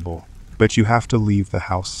possible, but you have to leave the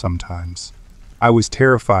house sometimes. I was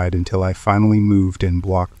terrified until I finally moved and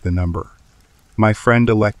blocked the number. My friend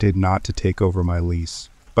elected not to take over my lease,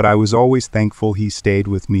 but I was always thankful he stayed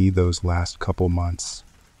with me those last couple months.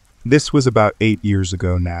 This was about 8 years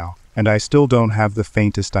ago now, and I still don't have the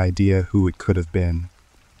faintest idea who it could have been.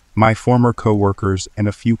 My former coworkers and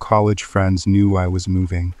a few college friends knew I was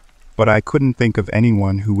moving, but I couldn't think of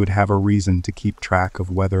anyone who would have a reason to keep track of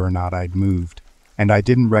whether or not I'd moved, and I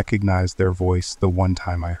didn't recognize their voice the one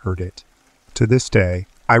time I heard it. To this day,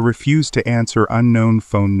 I refuse to answer unknown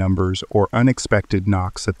phone numbers or unexpected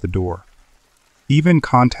knocks at the door. Even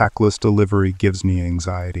contactless delivery gives me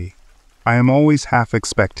anxiety. I am always half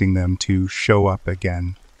expecting them to show up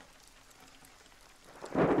again.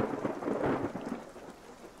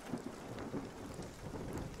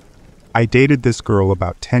 I dated this girl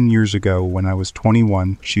about 10 years ago when I was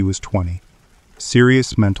 21, she was 20.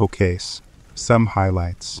 Serious mental case. Some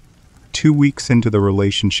highlights. 2 weeks into the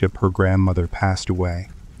relationship, her grandmother passed away.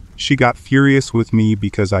 She got furious with me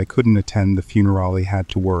because I couldn't attend the funeral I had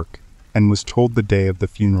to work, and was told the day of the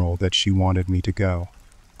funeral that she wanted me to go.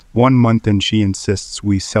 1 month in, she insists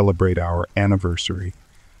we celebrate our anniversary.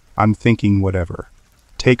 I'm thinking whatever.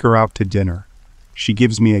 Take her out to dinner. She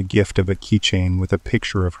gives me a gift of a keychain with a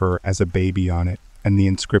picture of her as a baby on it, and the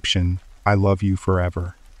inscription, "I love you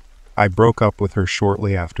forever." I broke up with her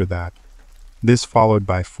shortly after that. This followed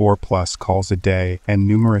by 4+ calls a day and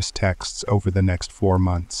numerous texts over the next 4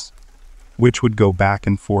 months, which would go back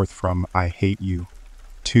and forth from "I hate you"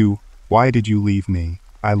 to "Why did you leave me?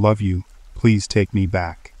 I love you. Please take me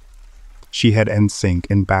back." She had NSYNC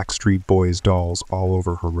and Backstreet Boys dolls all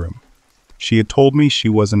over her room. She had told me she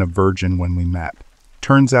wasn't a virgin when we met.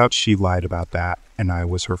 Turns out she lied about that, and I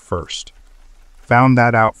was her first. Found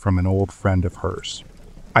that out from an old friend of hers.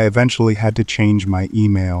 I eventually had to change my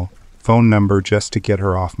email, phone number just to get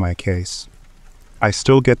her off my case. I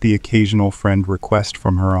still get the occasional friend request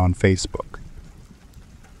from her on Facebook.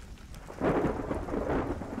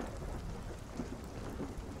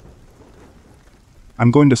 I'm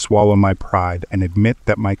going to swallow my pride and admit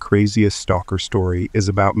that my craziest stalker story is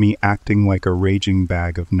about me acting like a raging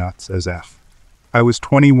bag of nuts as F. I was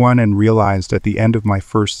 21 and realized at the end of my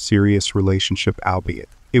first serious relationship, albeit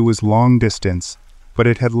it was long distance, but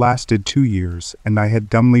it had lasted 2 years, and I had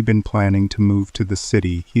dumbly been planning to move to the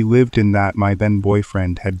city he lived in, that my then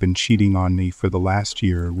boyfriend had been cheating on me for the last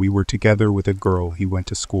year we were together with a girl he went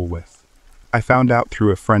to school with. I found out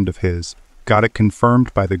through a friend of his, got it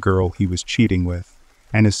confirmed by the girl he was cheating with,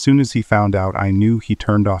 and as soon as he found out, I knew he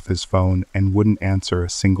turned off his phone and wouldn't answer a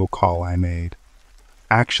single call I made.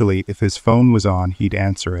 Actually, if his phone was on, he'd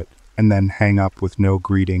answer it, and then hang up with no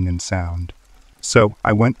greeting and sound. So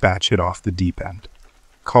I went batshit off the deep end.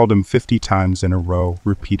 Called him 50 times in a row,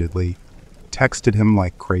 repeatedly. Texted him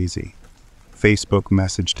like crazy. Facebook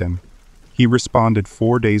messaged him. He responded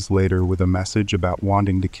 4 days later with a message about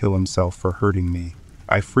wanting to kill himself for hurting me.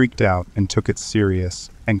 I freaked out and took it serious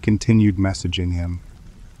and continued messaging him.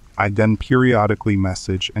 I'd then periodically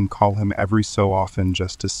message and call him every so often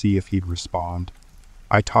just to see if he'd respond.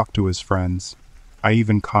 I talked to his friends. I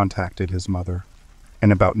even contacted his mother.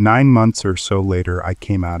 And about 9 months or so later, I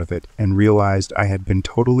came out of it and realized I had been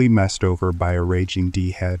totally messed over by a raging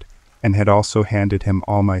D-head and had also handed him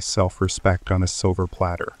all my self-respect on a silver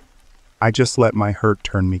platter. I just let my hurt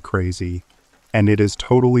turn me crazy, and it is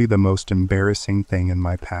totally the most embarrassing thing in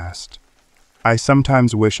my past. I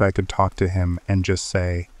sometimes wish I could talk to him and just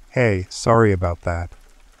say, "Hey, sorry about that.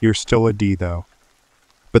 You're still a D though."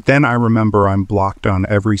 But then I remember I'm blocked on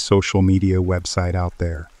every social media website out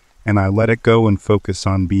there, and I let it go and focus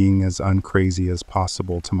on being as uncrazy as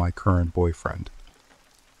possible to my current boyfriend.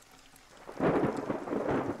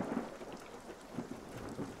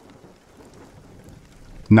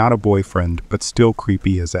 Not a boyfriend, but still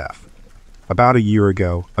creepy as F. About a year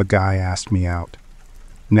ago, a guy asked me out.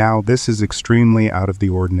 Now, this is extremely out of the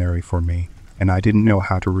ordinary for me, and I didn't know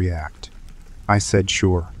how to react. I said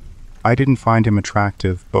sure. I didn't find him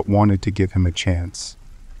attractive, but wanted to give him a chance.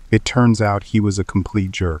 It turns out he was a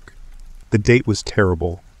complete jerk. The date was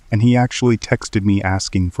terrible, and he actually texted me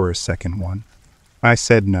asking for a second one. I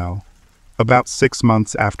said no. About 6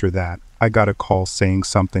 months after that, I got a call saying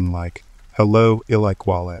something like, "Hello, Ilike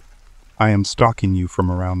Wallet. I am stalking you from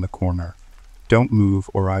around the corner. Don't move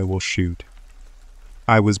or I will shoot."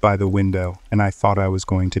 I was by the window, and I thought I was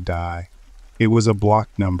going to die. It was a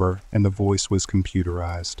blocked number, and the voice was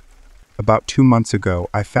computerized. About 2 months ago,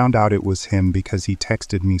 I found out it was him because he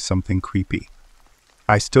texted me something creepy.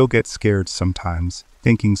 I still get scared sometimes,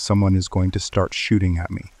 thinking someone is going to start shooting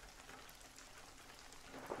at me.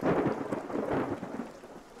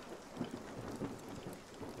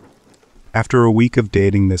 After a week of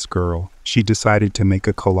dating this girl, she decided to make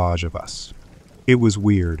a collage of us. It was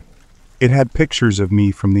weird. It had pictures of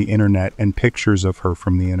me from the internet and pictures of her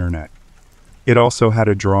from the internet. It also had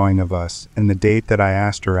a drawing of us and the date that I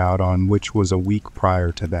asked her out on, which was a week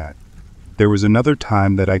prior to that. There was another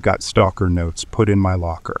time that I got stalker notes put in my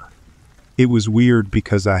locker. It was weird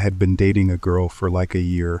because I had been dating a girl for like a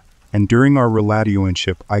year, and during our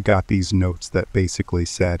relationship I got these notes that basically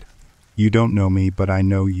said, "You don't know me, but I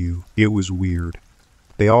know you." It was weird.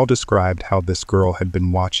 They all described how this girl had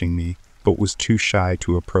been watching me, but was too shy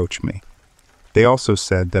to approach me. They also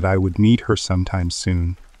said that I would meet her sometime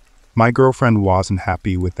soon. My girlfriend wasn't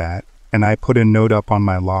happy with that, and I put a note up on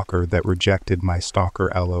my locker that rejected my stalker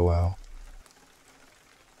LOL.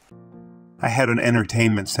 I had an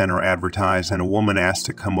entertainment center advertised and a woman asked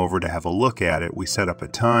to come over to have a look at it. We set up a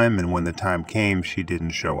time, and when the time came, she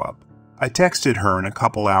didn't show up. I texted her, and a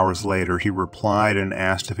couple hours later he replied and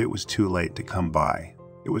asked if it was too late to come by.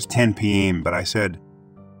 It was 10 p.m., but I said,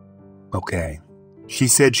 "Okay." She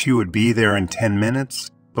said she would be there in 10 minutes,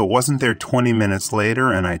 but wasn't there 20 minutes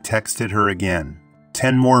later, and I texted her again.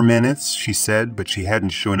 10 more minutes, she said, but she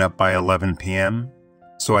hadn't shown up by 11 p.m.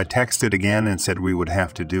 So I texted again and said we would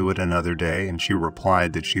have to do it another day, and she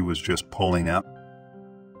replied that she was just pulling up.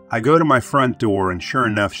 I go to my front door, and sure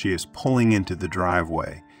enough, she is pulling into the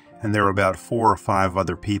driveway, and there are about 4 or 5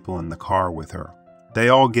 other people in the car with her. They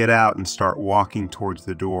all get out and start walking towards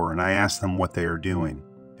the door, and I ask them what they are doing,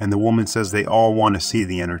 and the woman says they all want to see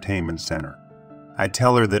the entertainment center. I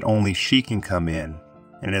tell her that only she can come in,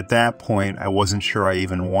 and at that point, I wasn't sure I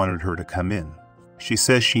even wanted her to come in. She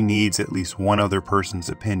says she needs at least one other person's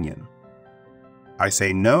opinion. I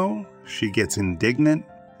say no, she gets indignant,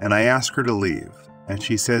 and I ask her to leave, and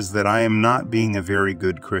she says that I am not being a very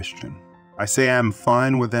good Christian. I say I'm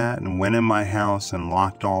fine with that and went in my house and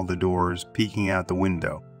locked all the doors, peeking out the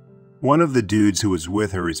window. One of the dudes who was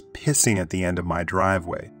with her is pissing at the end of my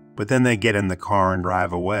driveway, but then they get in the car and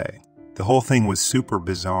drive away. The whole thing was super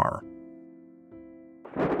bizarre.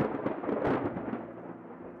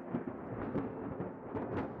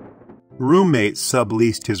 Roommate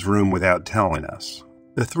subleased his room without telling us.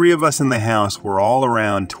 The 3 of us in the house were all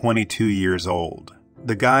around 22 years old.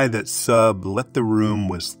 The guy that let the room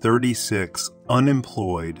was 36,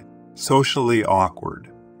 unemployed, socially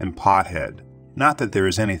awkward, and pothead. Not that there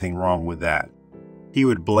is anything wrong with that. He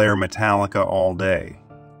would blare Metallica all day.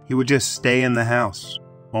 He would just stay in the house,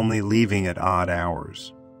 only leaving at odd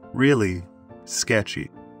hours. Really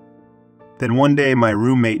sketchy. Then one day my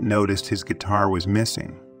roommate noticed his guitar was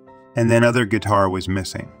missing. And then other guitar was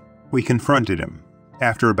missing. We confronted him.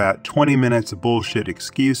 After about 20 minutes of bullshit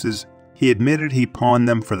excuses, he admitted he pawned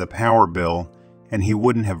them for the power bill and he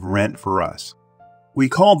wouldn't have rent for us. We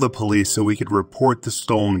called the police so we could report the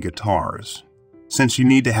stolen guitars, since you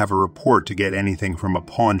need to have a report to get anything from a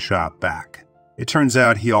pawn shop back. It turns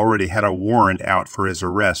out he already had a warrant out for his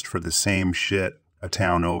arrest for the same shit a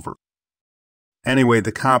town over. Anyway,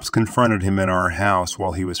 the cops confronted him in our house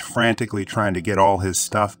while he was frantically trying to get all his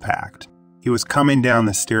stuff packed. He was coming down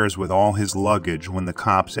the stairs with all his luggage when the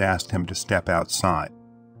cops asked him to step outside.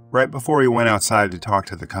 Right before he went outside to talk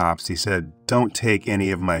to the cops, he said, "Don't take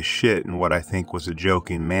any of my shit," in what I think was a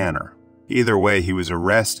joking manner. Either way, he was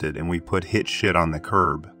arrested and we put hit shit on the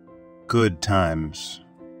curb. Good times.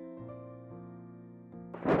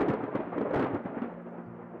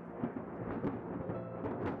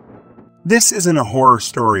 This isn't a horror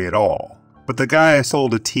story at all, but the guy I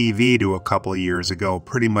sold a TV to a couple of years ago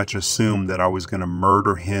pretty much assumed that I was going to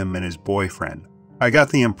murder him and his boyfriend. I got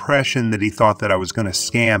the impression that he thought that I was going to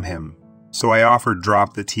scam him, so I offered to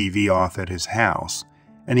drop the TV off at his house,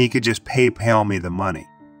 and he could just PayPal me the money.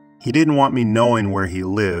 He didn't want me knowing where he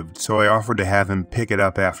lived, so I offered to have him pick it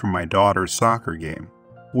up after my daughter's soccer game.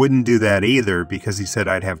 Wouldn't do that either because he said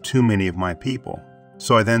I'd have too many of my people,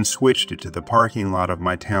 so I then switched it to the parking lot of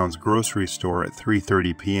my town's grocery store at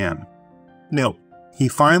 3:30 p.m. No. He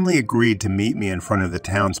finally agreed to meet me in front of the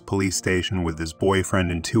town's police station with his boyfriend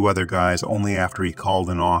and 2 other guys only after he called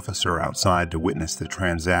an officer outside to witness the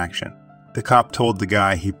transaction. The cop told the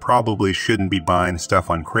guy he probably shouldn't be buying stuff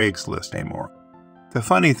on Craigslist anymore. The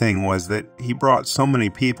funny thing was that he brought so many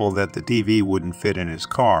people that the TV wouldn't fit in his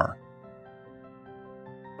car.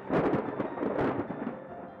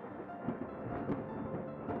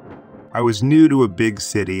 I was new to a big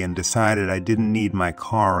city and decided I didn't need my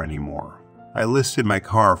car anymore. I listed my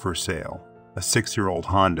car for sale, a 6-year-old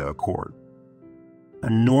Honda Accord. A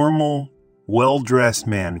normal, well-dressed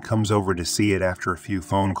man comes over to see it after a few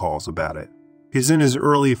phone calls about it. He's in his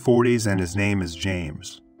early 40s and his name is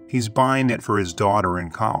James. He's buying it for his daughter in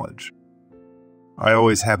college. I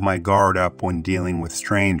always have my guard up when dealing with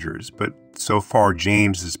strangers, but so far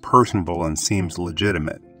James is personable and seems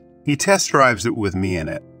legitimate. He test drives it with me in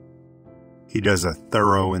it. He does a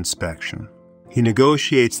thorough inspection. He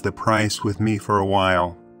negotiates the price with me for a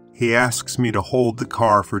while. He asks me to hold the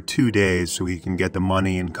car for 2 days so he can get the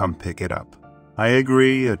money and come pick it up. I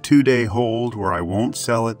agree, a 2-day hold where I won't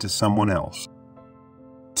sell it to someone else.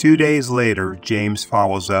 2 days later, James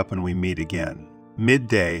follows up and we meet again.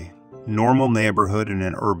 Midday, normal neighborhood in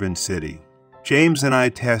an urban city. James and I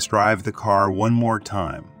test drive the car one more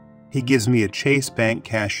time. He gives me a Chase Bank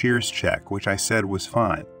cashier's check, which I said was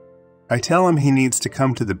fine. I tell him he needs to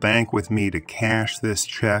come to the bank with me to cash this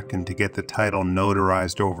check and to get the title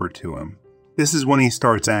notarized over to him. This is when he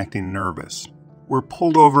starts acting nervous. We're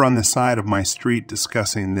pulled over on the side of my street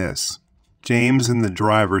discussing this. James in the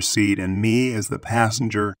driver's seat and me as the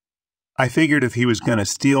passenger. I figured if he was going to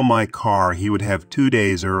steal my car, he would have 2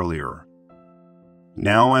 days earlier.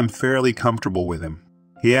 Now I'm fairly comfortable with him.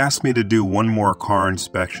 He asked me to do one more car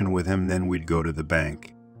inspection with him, then we'd go to the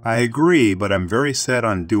bank. I agree, but I'm very set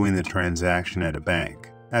on doing the transaction at a bank.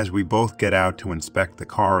 As we both get out to inspect the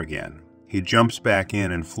car again, he jumps back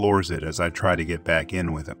in and floors it as I try to get back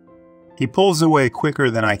in with him. He pulls away quicker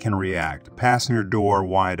than I can react, passenger door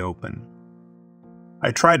wide open. I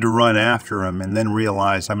tried to run after him and then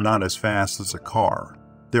realized I'm not as fast as a car.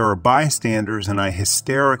 There are bystanders and I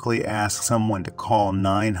hysterically ask someone to call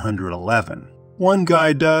 911. One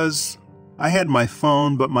guy does. I had my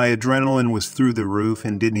phone, but my adrenaline was through the roof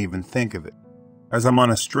and didn't even think of it. As I'm on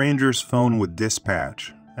a stranger's phone with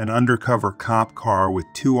dispatch, an undercover cop car with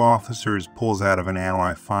 2 officers pulls out of an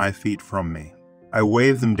alley 5 feet from me. I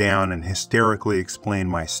wave them down and hysterically explain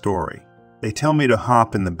my story. They tell me to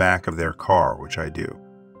hop in the back of their car, which I do.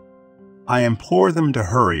 I implore them to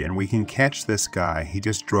hurry and we can catch this guy, he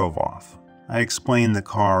just drove off. I explain the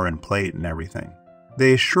car and plate and everything.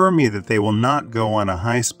 They assure me that they will not go on a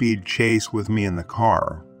high-speed chase with me in the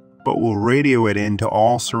car, but will radio it in to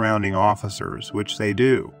all surrounding officers, which they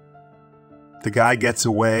do. The guy gets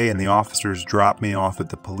away and the officers drop me off at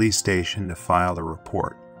the police station to file a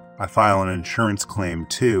report. I file an insurance claim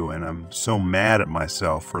too, and I'm so mad at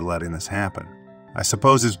myself for letting this happen. I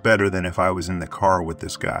suppose it's better than if I was in the car with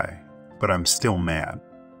this guy, but I'm still mad.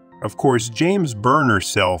 Of course, James' burner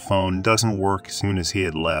cell phone doesn't work as soon as he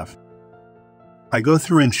had left. I go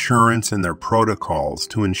through insurance and their protocols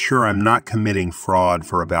to ensure I'm not committing fraud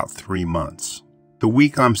for about 3 months. The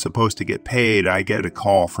week I'm supposed to get paid, I get a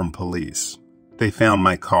call from police. They found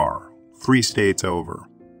my car, 3 states over.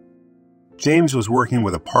 James was working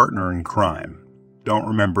with a partner in crime. Don't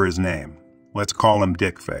remember his name. Let's call him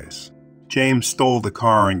Dickface. James stole the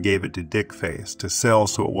car and gave it to Dickface to sell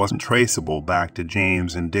so it wasn't traceable back to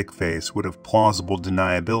James, and Dickface would have plausible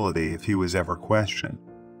deniability if he was ever questioned.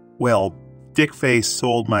 Well, Dickface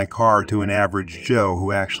sold my car to an average Joe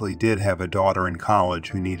who actually did have a daughter in college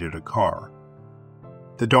who needed a car.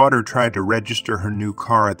 The daughter tried to register her new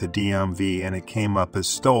car at the DMV and it came up as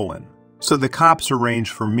stolen. So the cops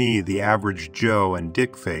arranged for me, the average Joe, and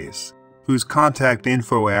Dickface whose contact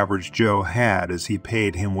info Average Joe had as he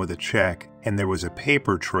paid him with a check, and there was a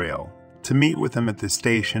paper trail to meet with him at the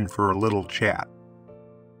station for a little chat.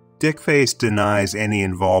 Dickface denies any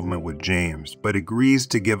involvement with James, but agrees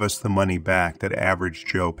to give us the money back that Average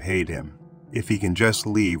Joe paid him, if he can just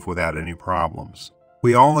leave without any problems.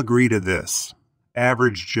 We all agree to this.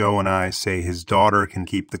 Average Joe and I say his daughter can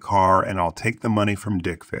keep the car and I'll take the money from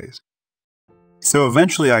Dickface. So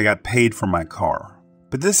eventually I got paid for my car,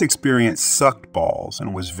 but this experience sucked balls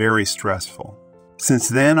and was very stressful. Since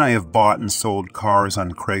then I have bought and sold cars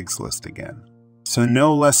on Craigslist again. So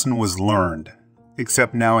no lesson was learned,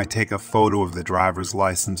 except now I take a photo of the driver's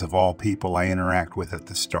license of all people I interact with at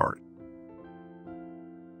the start.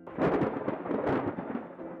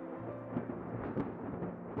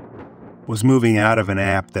 Was moving out of an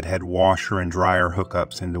app that had washer and dryer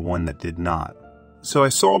hookups into one that did not. So I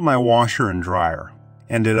sold my washer and dryer,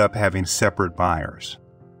 ended up having separate buyers.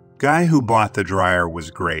 Guy who bought the dryer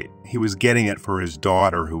was great. He was getting it for his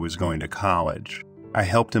daughter who was going to college. I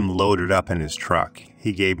helped him load it up in his truck.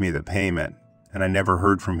 He gave me the payment, and I never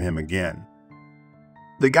heard from him again.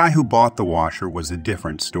 The guy who bought the washer was a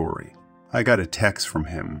different story. I got a text from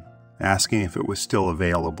him asking if it was still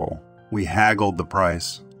available. We haggled the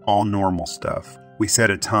price. All normal stuff. We set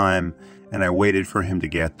a time, and I waited for him to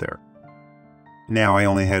get there. Now I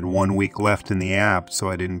only had 1 week left in the app, so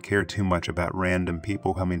I didn't care too much about random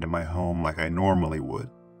people coming to my home like I normally would.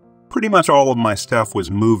 Pretty much all of my stuff was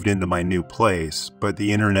moved into my new place, but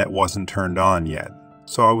the internet wasn't turned on yet,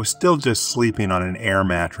 so I was still just sleeping on an air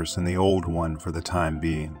mattress in the old one for the time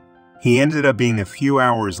being. He ended up being a few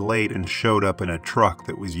hours late and showed up in a truck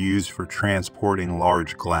that was used for transporting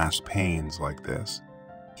large glass panes like this.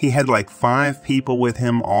 He had like 5 people with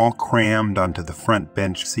him, all crammed onto the front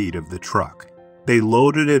bench seat of the truck. They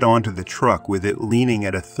loaded it onto the truck with it leaning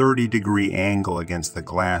at a 30-degree angle against the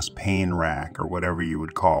glass pane rack, or whatever you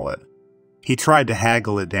would call it. He tried to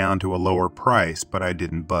haggle it down to a lower price, but I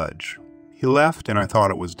didn't budge. He left and I thought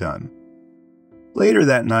it was done. Later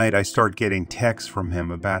that night, I start getting texts from him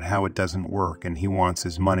about how it doesn't work and he wants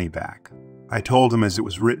his money back. I told him as it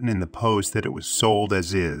was written in the post that it was sold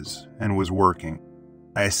as is and was working.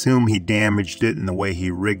 I assume he damaged it in the way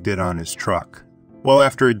he rigged it on his truck. Well,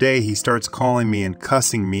 after a day, he starts calling me and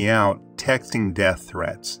cussing me out, texting death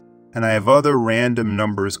threats. And I have other random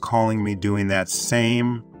numbers calling me doing that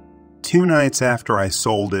same. 2 nights after I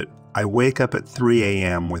sold it, I wake up at 3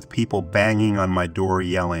 a.m. with people banging on my door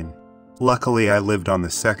yelling. Luckily, I lived on the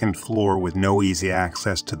 2nd floor with no easy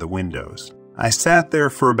access to the windows. I sat there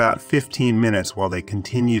for about 15 minutes while they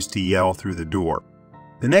continued to yell through the door.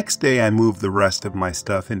 The next day I moved the rest of my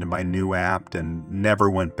stuff into my new app and never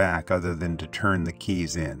went back other than to turn the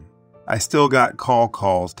keys in. I still got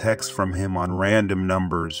calls, texts from him on random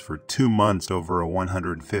numbers for 2 months over a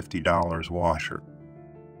 $150 washer.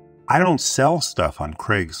 I don't sell stuff on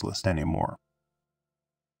Craigslist anymore.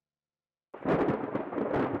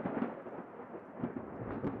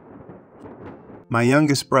 My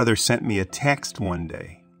youngest brother sent me a text one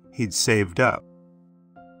day. He'd saved up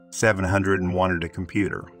 $700 and wanted a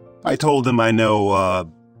computer. I told him I know a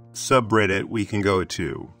subreddit we can go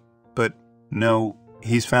to, but no,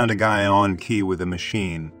 he's found a guy on Key with a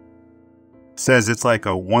machine. Says it's like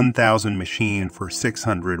a 1,000 machine for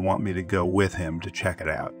 $600, want me to go with him to check it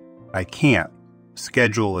out. I can't.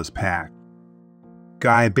 Schedule is packed.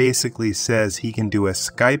 Guy basically says he can do a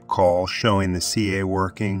Skype call showing the CA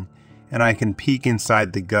working, and I can peek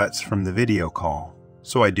inside the guts from the video call.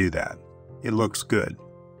 So I do that. It looks good.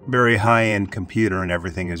 Very high-end computer and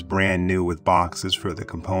everything is brand new with boxes for the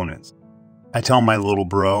components. I tell my little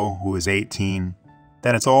bro, who is 18,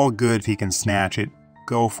 that it's all good if he can snatch it,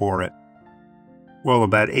 go for it. Well,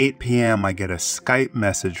 about 8 p.m. I get a Skype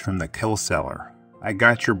message from the kill seller. I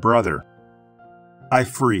got your brother. I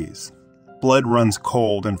freeze. Blood runs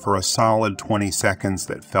cold, and for a solid 20 seconds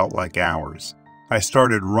that felt like hours. I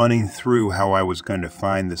started running through how I was going to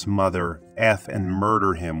find this mother, F, and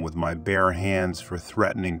murder him with my bare hands for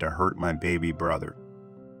threatening to hurt my baby brother.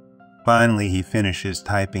 Finally, he finishes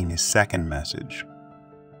typing his second message.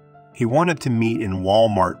 He wanted to meet in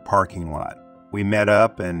Walmart parking lot. We met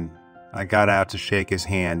up and I got out to shake his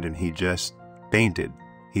hand and he just fainted.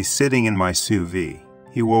 He's sitting in my sous vide.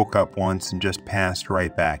 He woke up once and just passed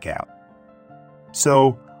right back out.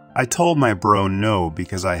 So I told my bro no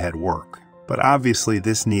because I had work. But obviously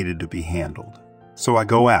this needed to be handled. So I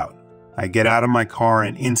go out. I get out of my car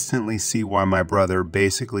and instantly see why my brother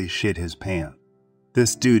basically shit his pants.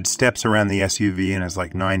 This dude steps around the SUV and is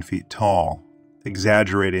like 9 feet tall,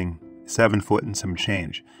 exaggerating, 7 foot and some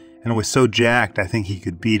change, and was so jacked I think he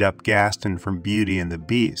could beat up Gaston from Beauty and the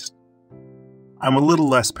Beast. I'm a little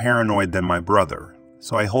less paranoid than my brother,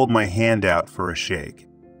 so I hold my hand out for a shake.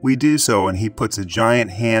 We do so, and he puts a giant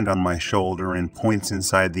hand on my shoulder and points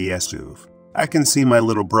inside the SUV. I can see my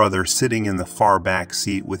little brother sitting in the far back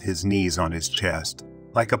seat with his knees on his chest,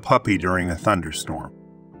 like a puppy during a thunderstorm.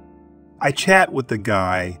 I chat with the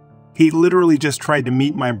guy. He literally just tried to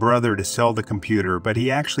meet my brother to sell the computer, but he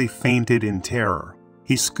actually fainted in terror.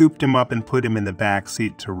 He scooped him up and put him in the back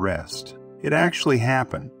seat to rest. It actually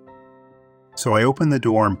happened. So I open the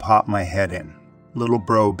door and pop my head in. Little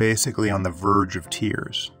bro basically on the verge of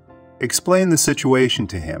tears. Explain the situation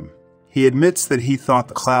to him. He admits that he thought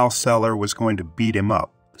the Klaus seller was going to beat him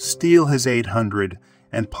up, steal his 800,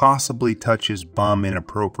 and possibly touch his bum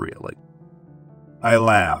inappropriately. I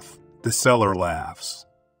laugh. The seller laughs.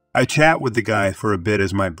 I chat with the guy for a bit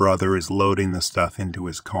as my brother is loading the stuff into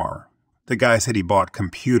his car. The guy said he bought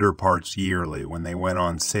computer parts yearly when they went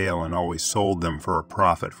on sale and always sold them for a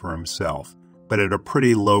profit for himself, but at a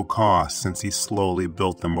pretty low cost since he slowly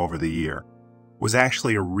built them over the year. Was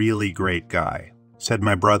actually a really great guy. Said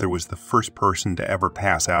my brother was the first person to ever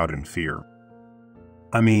pass out in fear.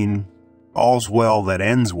 I mean, all's well that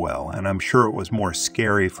ends well, and I'm sure it was more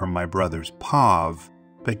scary from my brother's POV,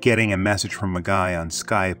 but getting a message from a guy on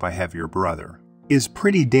Skype, "I have your brother," is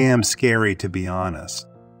pretty damn scary, to be honest.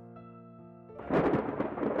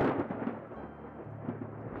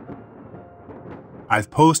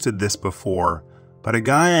 I've posted this before, but a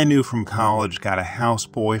guy I knew from college got a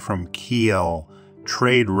houseboy from Kiel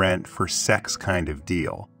trade rent for sex kind of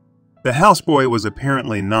deal. The houseboy was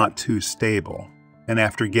apparently not too stable, and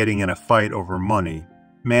after getting in a fight over money,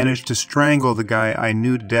 managed to strangle the guy I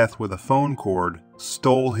knew to death with a phone cord,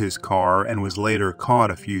 stole his car, and was later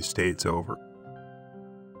caught a few states over.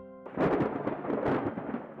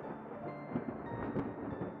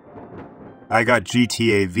 I got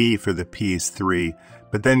GTA V for the PS3,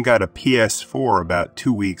 but then got a PS4 about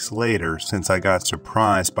 2 weeks later since I got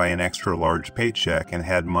surprised by an extra large paycheck and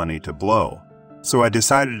had money to blow. So I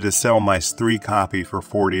decided to sell my 3 copy for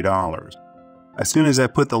 $40. As soon as I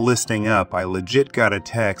put the listing up, I legit got a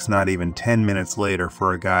text not even 10 minutes later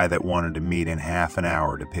for a guy that wanted to meet in half an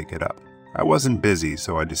hour to pick it up. I wasn't busy,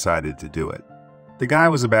 so I decided to do it. The guy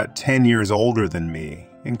was about 10 years older than me,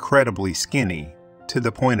 incredibly skinny, to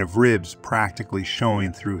the point of ribs practically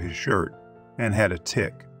showing through his shirt, and had a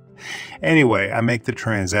tick. Anyway, I make the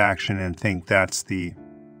transaction and think that's the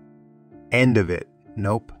end of it.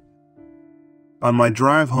 Nope. On my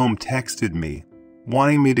drive home, texted me,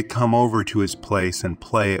 wanting me to come over to his place and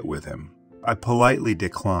play it with him. I politely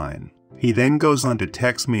decline. He then goes on to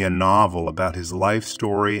text me a novel about his life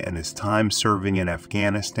story and his time serving in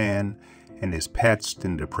Afghanistan and his pets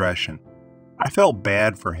and depression. I felt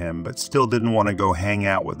bad for him, but still didn't want to go hang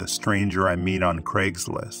out with a stranger I meet on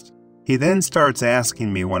Craigslist. He then starts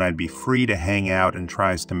asking me when I'd be free to hang out and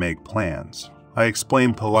tries to make plans. I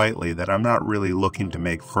explain politely that I'm not really looking to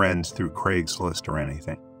make friends through Craigslist or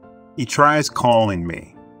anything. He tries calling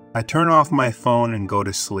me. I turn off my phone and go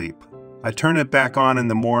to sleep. I turn it back on in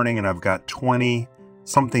the morning and I've got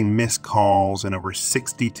 20-something missed calls and over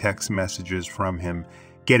 60 text messages from him,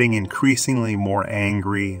 getting increasingly more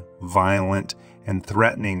angry, violent, and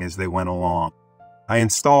threatening as they went along. I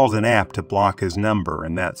installed an app to block his number,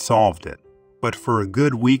 and that solved it. But for a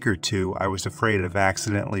good week or two, I was afraid of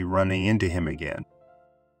accidentally running into him again.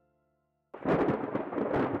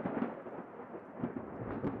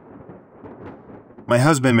 My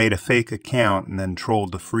husband made a fake account and then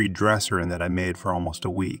trolled the free dresser in that I made for almost a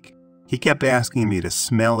week. He kept asking me to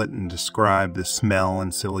smell it and describe the smell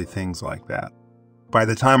and silly things like that. By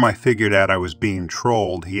the time I figured out I was being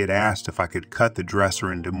trolled, he had asked if I could cut the dresser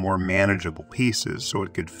into more manageable pieces so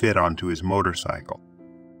it could fit onto his motorcycle.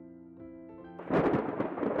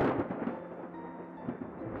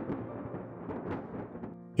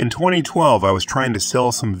 In 2012, I was trying to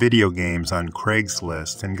sell some video games on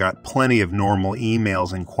Craigslist and got plenty of normal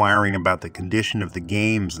emails inquiring about the condition of the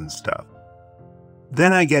games and stuff.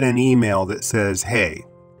 Then I get an email that says, "Hey,"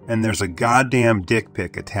 and there's a goddamn dick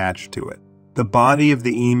pic attached to it. The body of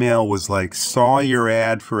the email was like, "Saw your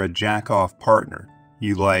ad for a jack-off partner.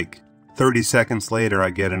 You like." 30 seconds later, I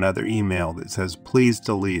get another email that says, "Please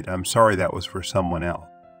delete. I'm sorry that was for someone else."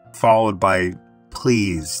 Followed by,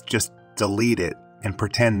 "Please, just delete it and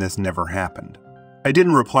pretend this never happened." I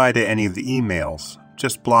didn't reply to any of the emails,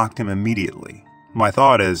 just blocked him immediately. My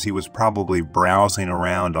thought is he was probably browsing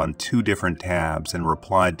around on 2 different tabs and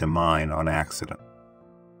replied to mine on accident.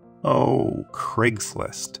 Oh,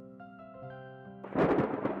 Craigslist.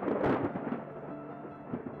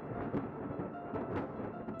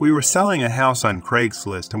 We were selling a house on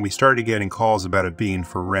Craigslist and we started getting calls about it being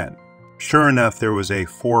for rent. Sure enough, there was a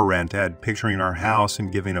for rent ad picturing our house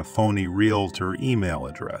and giving a phony realtor email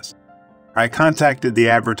address. I contacted the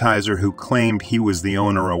advertiser who claimed he was the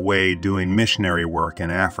owner away doing missionary work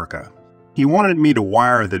in Africa. He wanted me to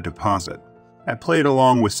wire the deposit. I played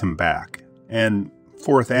along with some back, and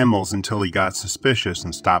forth Emmels until he got suspicious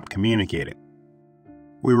and stopped communicating.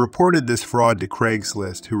 We reported this fraud to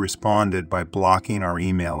Craigslist, who responded by blocking our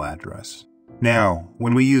email address. Now,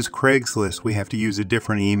 when we use Craigslist, we have to use a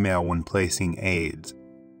different email when placing ads.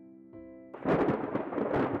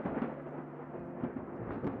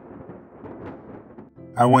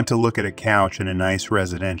 I went to look at a couch in a nice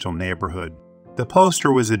residential neighborhood. The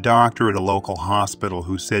poster was a doctor at a local hospital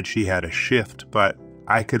who said she had a shift, but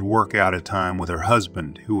I could work out a time with her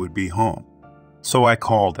husband who would be home. So I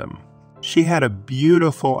called him. She had a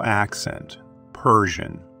beautiful accent,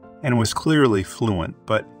 Persian, and was clearly fluent,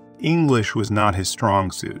 but English was not his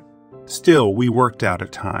strong suit. Still, we worked out a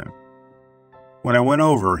time. When I went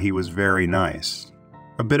over, he was very nice.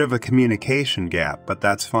 A bit of a communication gap, but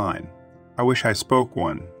that's fine. I wish I spoke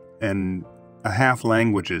one, and a half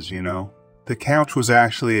languages, you know. The couch was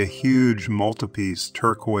actually a huge multi-piece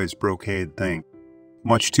turquoise brocade thing.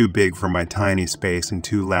 Much too big for my tiny space and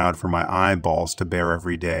too loud for my eyeballs to bear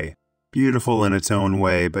every day. Beautiful in its own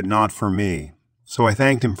way, but not for me. So I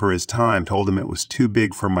thanked him for his time, told him it was too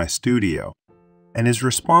big for my studio. And his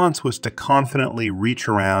response was to confidently reach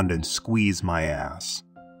around and squeeze my ass.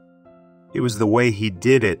 It was the way he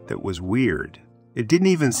did it that was weird. It didn't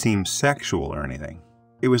even seem sexual or anything.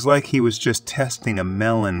 It was like he was just testing a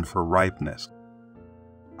melon for ripeness.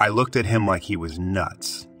 I looked at him like he was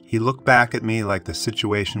nuts. He looked back at me like the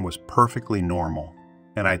situation was perfectly normal.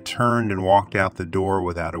 And I turned and walked out the door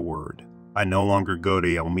without a word. I no longer go to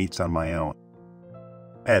Yale Meets on my own.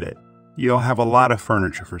 Edit. You'll have a lot of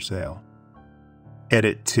furniture for sale.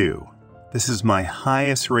 Edit 2. This is my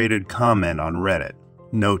highest rated comment on Reddit.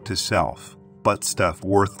 Note to self. Butt stuff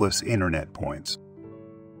worthless internet points.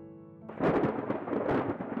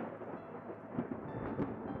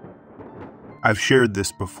 I've shared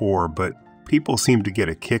this before, but people seem to get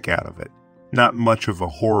a kick out of it. Not much of a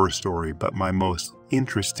horror story, but my most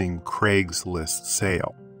interesting Craigslist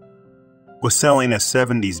sale. Was selling a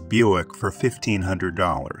 70s Buick for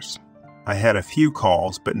 $1,500. I had a few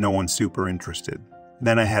calls, but no one super interested.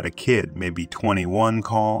 Then I had a kid, maybe 21,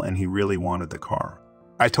 call, and he really wanted the car.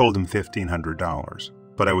 I told him $1,500,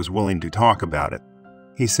 but I was willing to talk about it.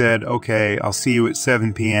 He said, okay, I'll see you at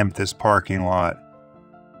 7 p.m. at this parking lot.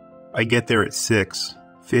 I get there at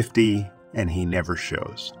 6:50, and he never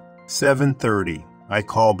shows. 7:30, I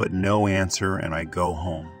call but no answer, and I go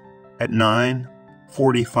home. At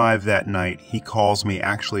 9:45 that night, he calls me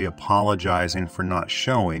actually apologizing for not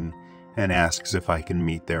showing and asks if I can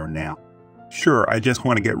meet there now. Sure, I just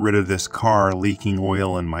want to get rid of this car leaking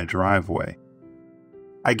oil in my driveway.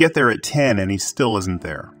 I get there at 10 and he still isn't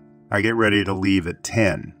there. I get ready to leave at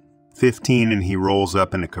 10:15 and he rolls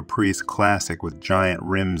up in a Caprice Classic with giant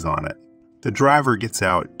rims on it. The driver gets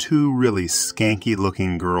out, 2 really skanky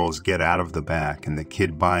looking girls get out of the back, and the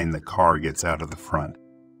kid buying the car gets out of the front.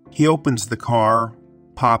 He opens the car,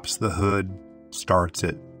 pops the hood, starts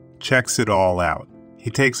it, checks it all out. He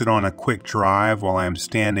takes it on a quick drive while I am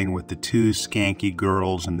standing with the 2 skanky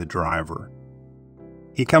girls and the driver.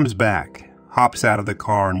 He comes back, hops out of the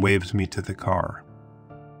car and waves me to the car.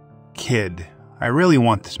 Kid, I really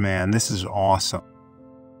want this, man. This is awesome.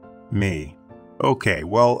 Me. Okay,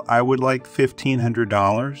 well, I would like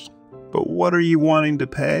 $1,500, but what are you wanting to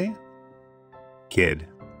pay? Kid,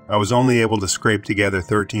 I was only able to scrape together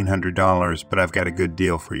 $1,300, but I've got a good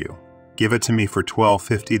deal for you. Give it to me for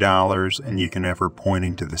 $1,250 and you can have her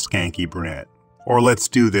pointing to the skanky brunette. Or let's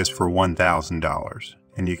do this for $1,000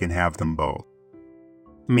 and you can have them both.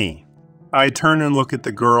 Me. I turn and look at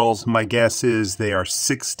the girls. My guess is they are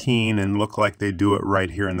 16 and look like they do it right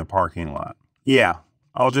here in the parking lot. Yeah,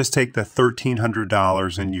 I'll just take the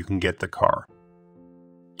 $1,300 and you can get the car.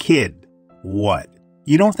 Kid. What?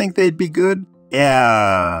 You don't think they'd be good?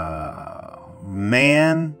 Yeah,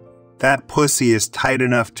 man, that pussy is tight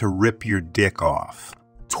enough to rip your dick off.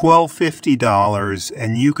 $1,250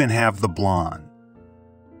 and you can have the blonde.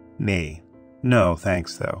 Me. No,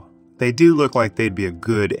 thanks though. They do look like they'd be a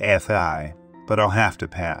good FI, but I'll have to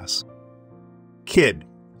pass. Kid.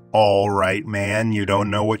 All right, man, you don't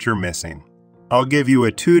know what you're missing. I'll give you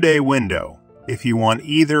a 2-day window. If you want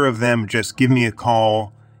either of them, just give me a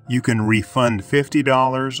call. You can refund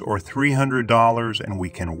 $50 or $300 and we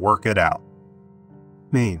can work it out.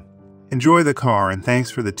 Me. Enjoy the car and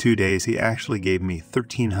thanks for the 2 days. He actually gave me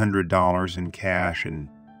 $1,300 in cash and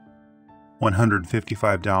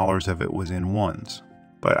 $155 of it was in ones.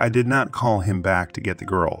 But I did not call him back to get the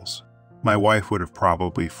girls. My wife would have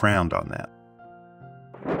probably frowned on that.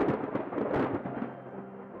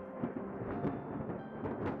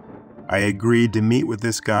 I agreed to meet with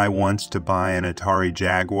this guy once to buy an Atari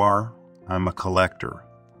Jaguar. I'm a collector.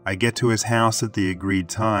 I get to his house at the agreed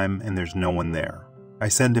time and there's no one there. I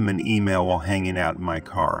send him an email while hanging out in my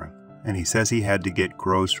car, and he says he had to get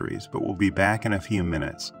groceries but will be back in a few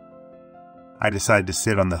minutes. I decide to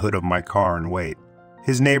sit on the hood of my car and wait.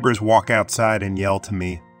 His neighbors walk outside and yell to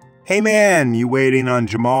me, "Hey man, you waiting on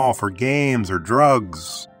Jamal for games or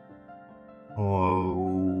drugs?"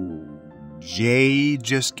 Oh, Jay,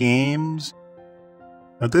 just games?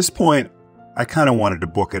 At this point, I kind of wanted to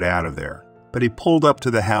book it out of there, but he pulled up to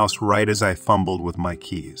the house right as I fumbled with my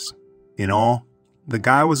keys. In all, the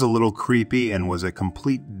guy was a little creepy and was a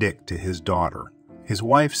complete dick to his daughter. His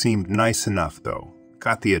wife seemed nice enough though,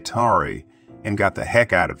 got the Atari, and got the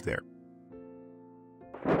heck out of there.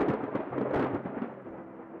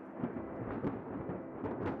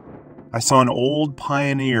 I saw an old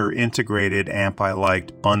Pioneer integrated amp I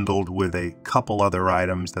liked bundled with a couple other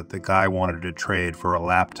items that the guy wanted to trade for a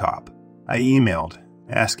laptop. I emailed,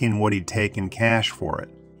 asking what he'd take in cash for it.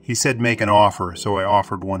 He said make an offer, so I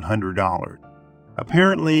offered $100.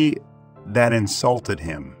 Apparently, that insulted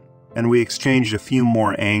him, and we exchanged a few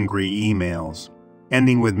more angry emails,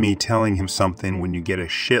 ending with me telling him something when you get a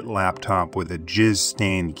shit laptop with a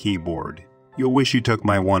jizz-stained keyboard. You'll wish you took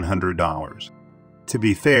my $100. To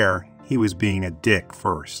be fair, he was being a dick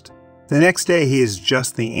first. The next day, he is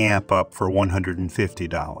just the amp up for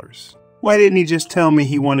 $150. Why didn't he just tell me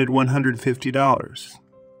he wanted $150?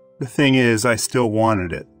 The thing is, I still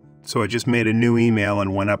wanted it, so I just made a new email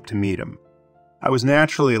and went up to meet him. I was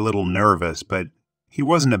naturally a little nervous, but he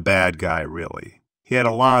wasn't a bad guy, really. He had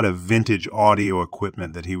a lot of vintage audio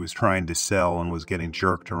equipment that he was trying to sell and was getting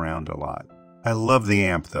jerked around a lot. I love the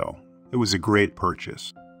amp, though. It was a great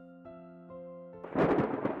purchase.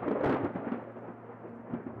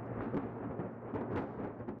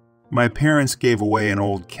 My parents gave away an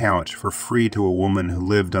old couch for free to a woman who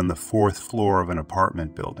lived on the 4th floor of an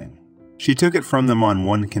apartment building. She took it from them on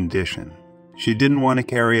one condition. She didn't want to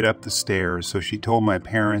carry it up the stairs, so she told my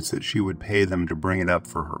parents that she would pay them to bring it up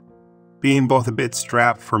for her. Being both a bit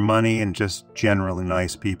strapped for money and just generally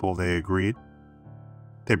nice people, they agreed.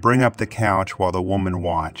 They'd bring up the couch while the woman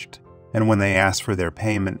watched, and when they asked for their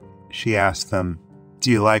payment, she asked them,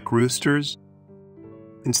 "Do you like roosters?"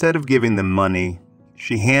 Instead of giving them money,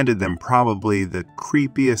 she handed them probably the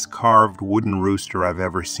creepiest carved wooden rooster I've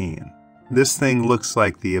ever seen. This thing looks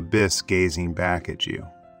like the abyss gazing back at you.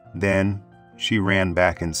 Then she ran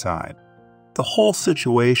back inside. The whole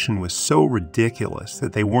situation was so ridiculous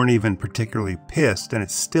that they weren't even particularly pissed, and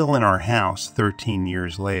it's still in our house 13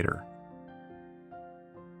 years later.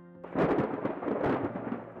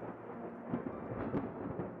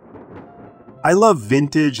 I love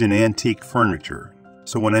vintage and antique furniture.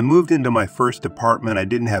 So when I moved into my first apartment, I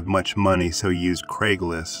didn't have much money, so I used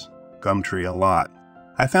Craigslist, Gumtree a lot.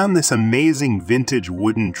 I found this amazing vintage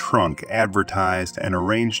wooden trunk advertised and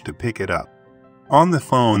arranged to pick it up. On the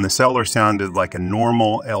phone, the seller sounded like a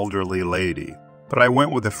normal elderly lady, but I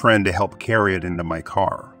went with a friend to help carry it into my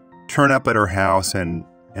car. Turn up at her house and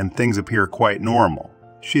things appear quite normal.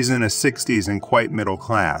 She's in her 60s and quite middle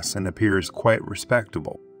class and appears quite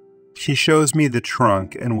respectable. She shows me the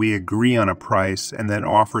trunk and we agree on a price and then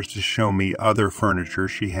offers to show me other furniture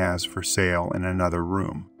she has for sale in another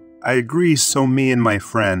room. I agree, so me and my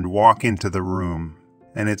friend walk into the room,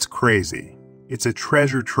 and it's crazy. It's a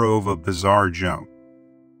treasure trove of bizarre junk.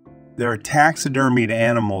 There are taxidermied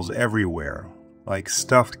animals everywhere, like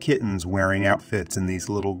stuffed kittens wearing outfits in these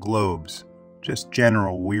little globes. Just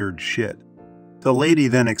general weird shit. The lady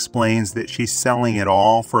then explains that she's selling it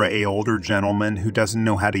all for an older gentleman who doesn't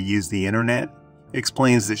know how to use the internet,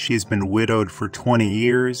 explains that she's been widowed for 20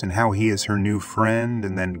 years and how he is her new friend,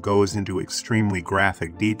 and then goes into extremely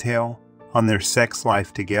graphic detail on their sex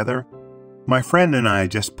life together. My friend and I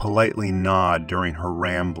just politely nod during her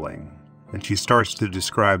rambling, and she starts to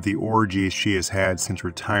describe the orgies she has had since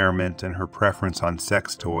retirement and her preference on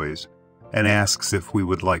sex toys, and asks if we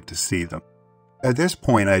would like to see them. At this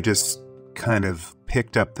point, I just kind of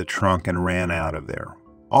picked up the trunk and ran out of there.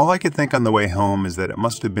 All I could think on the way home is that it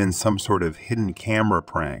must have been some sort of hidden camera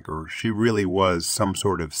prank, or she really was some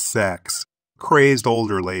sort of crazed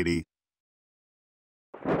older lady.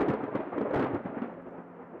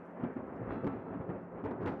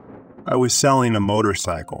 I was selling a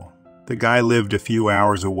motorcycle. The guy lived a few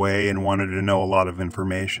hours away and wanted to know a lot of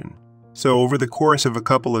information. So over the course of a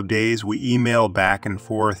couple of days, we emailed back and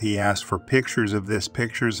forth. He asked for pictures of this,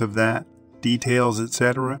 pictures of that, details,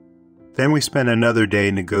 etc. Then we spent another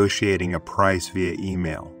day negotiating a price via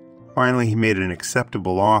email. Finally, he made an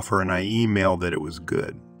acceptable offer and I emailed that it was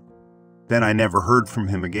good. Then I never heard from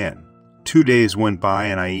him again. 2 days went by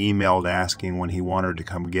and I emailed asking when he wanted to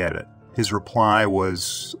come get it. His reply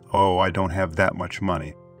was, "Oh, I don't have that much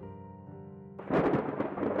money."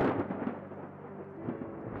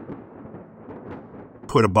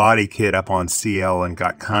 Put a body kit up on CL and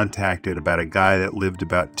got contacted about a guy that lived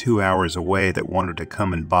about 2 hours away that wanted to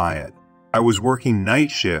come and buy it. I was working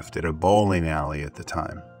night shift at a bowling alley at the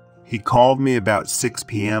time. He called me about 6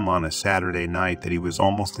 p.m. on a Saturday night that he was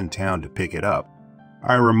almost in town to pick it up.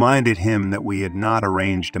 I reminded him that we had not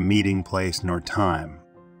arranged a meeting place nor time.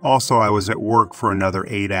 Also, I was at work for another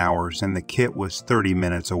 8 hours and the kit was 30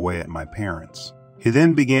 minutes away at my parents'. He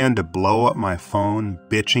then began to blow up my phone,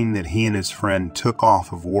 bitching that he and his friend took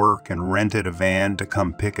off of work and rented a van to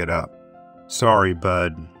come pick it up. Sorry,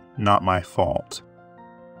 bud, not my fault.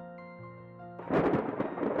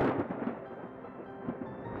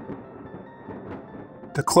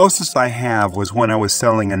 The closest I have was when I was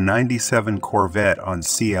selling a 97 Corvette on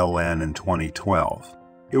CLN in 2012.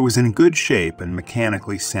 It was in good shape and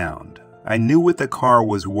mechanically sound. I knew what the car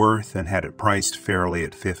was worth and had it priced fairly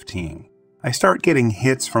at $15,000. I start getting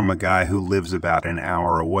hits from a guy who lives about an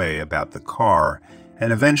hour away about the car,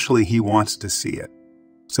 and eventually he wants to see it.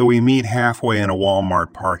 So we meet halfway in a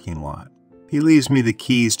Walmart parking lot. He leaves me the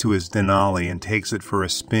keys to his Denali and takes it for a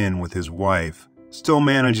spin with his wife. Still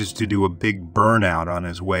manages to do a big burnout on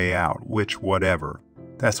his way out, which, whatever.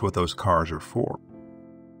 That's what those cars are for.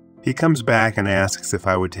 He comes back and asks if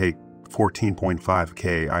I would take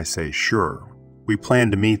 $14.5K. I say sure. We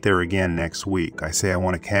plan to meet there again next week. I say I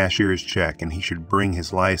want a cashier's check and he should bring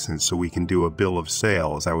his license so we can do a bill of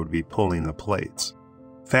sale as I would be pulling the plates.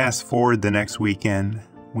 Fast forward the next weekend,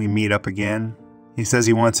 we meet up again. He says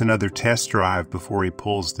he wants another test drive before he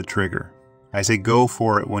pulls the trigger. I say go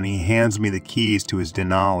for it when he hands me the keys to his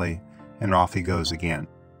Denali, and off he goes again.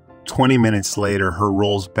 20 minutes later, her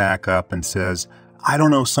rolls back up and says, "I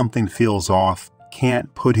don't know, something feels off,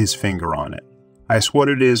 can't put his finger on it." I ask what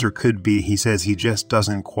it is or could be. He says he just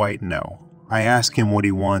doesn't quite know. I ask him what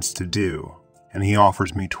he wants to do, and he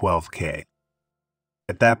offers me $12K.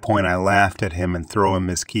 At that point, I laughed at him and throw him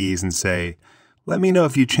his keys and say, "Let me know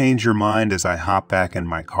if you change your mind," as I hop back in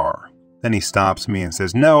my car. Then he stops me and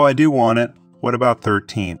says, "No, I do want it. What about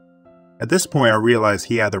 13?" At this point, I realize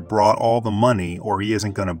he either brought all the money or he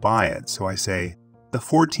isn't going to buy it, so I say, "The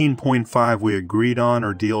 14.5 we agreed on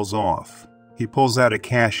or deal's off." He pulls out a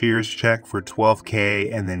cashier's check for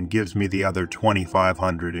 $12K and then gives me the other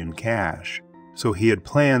 $2,500 in cash. So he had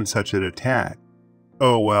planned such an attack.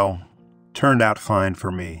 Oh well, turned out fine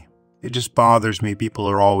for me. It just bothers me people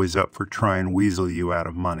are always up for trying to weasel you out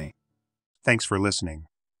of money. Thanks for listening.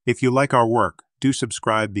 If you like our work, do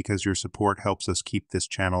subscribe because your support helps us keep this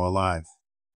channel alive.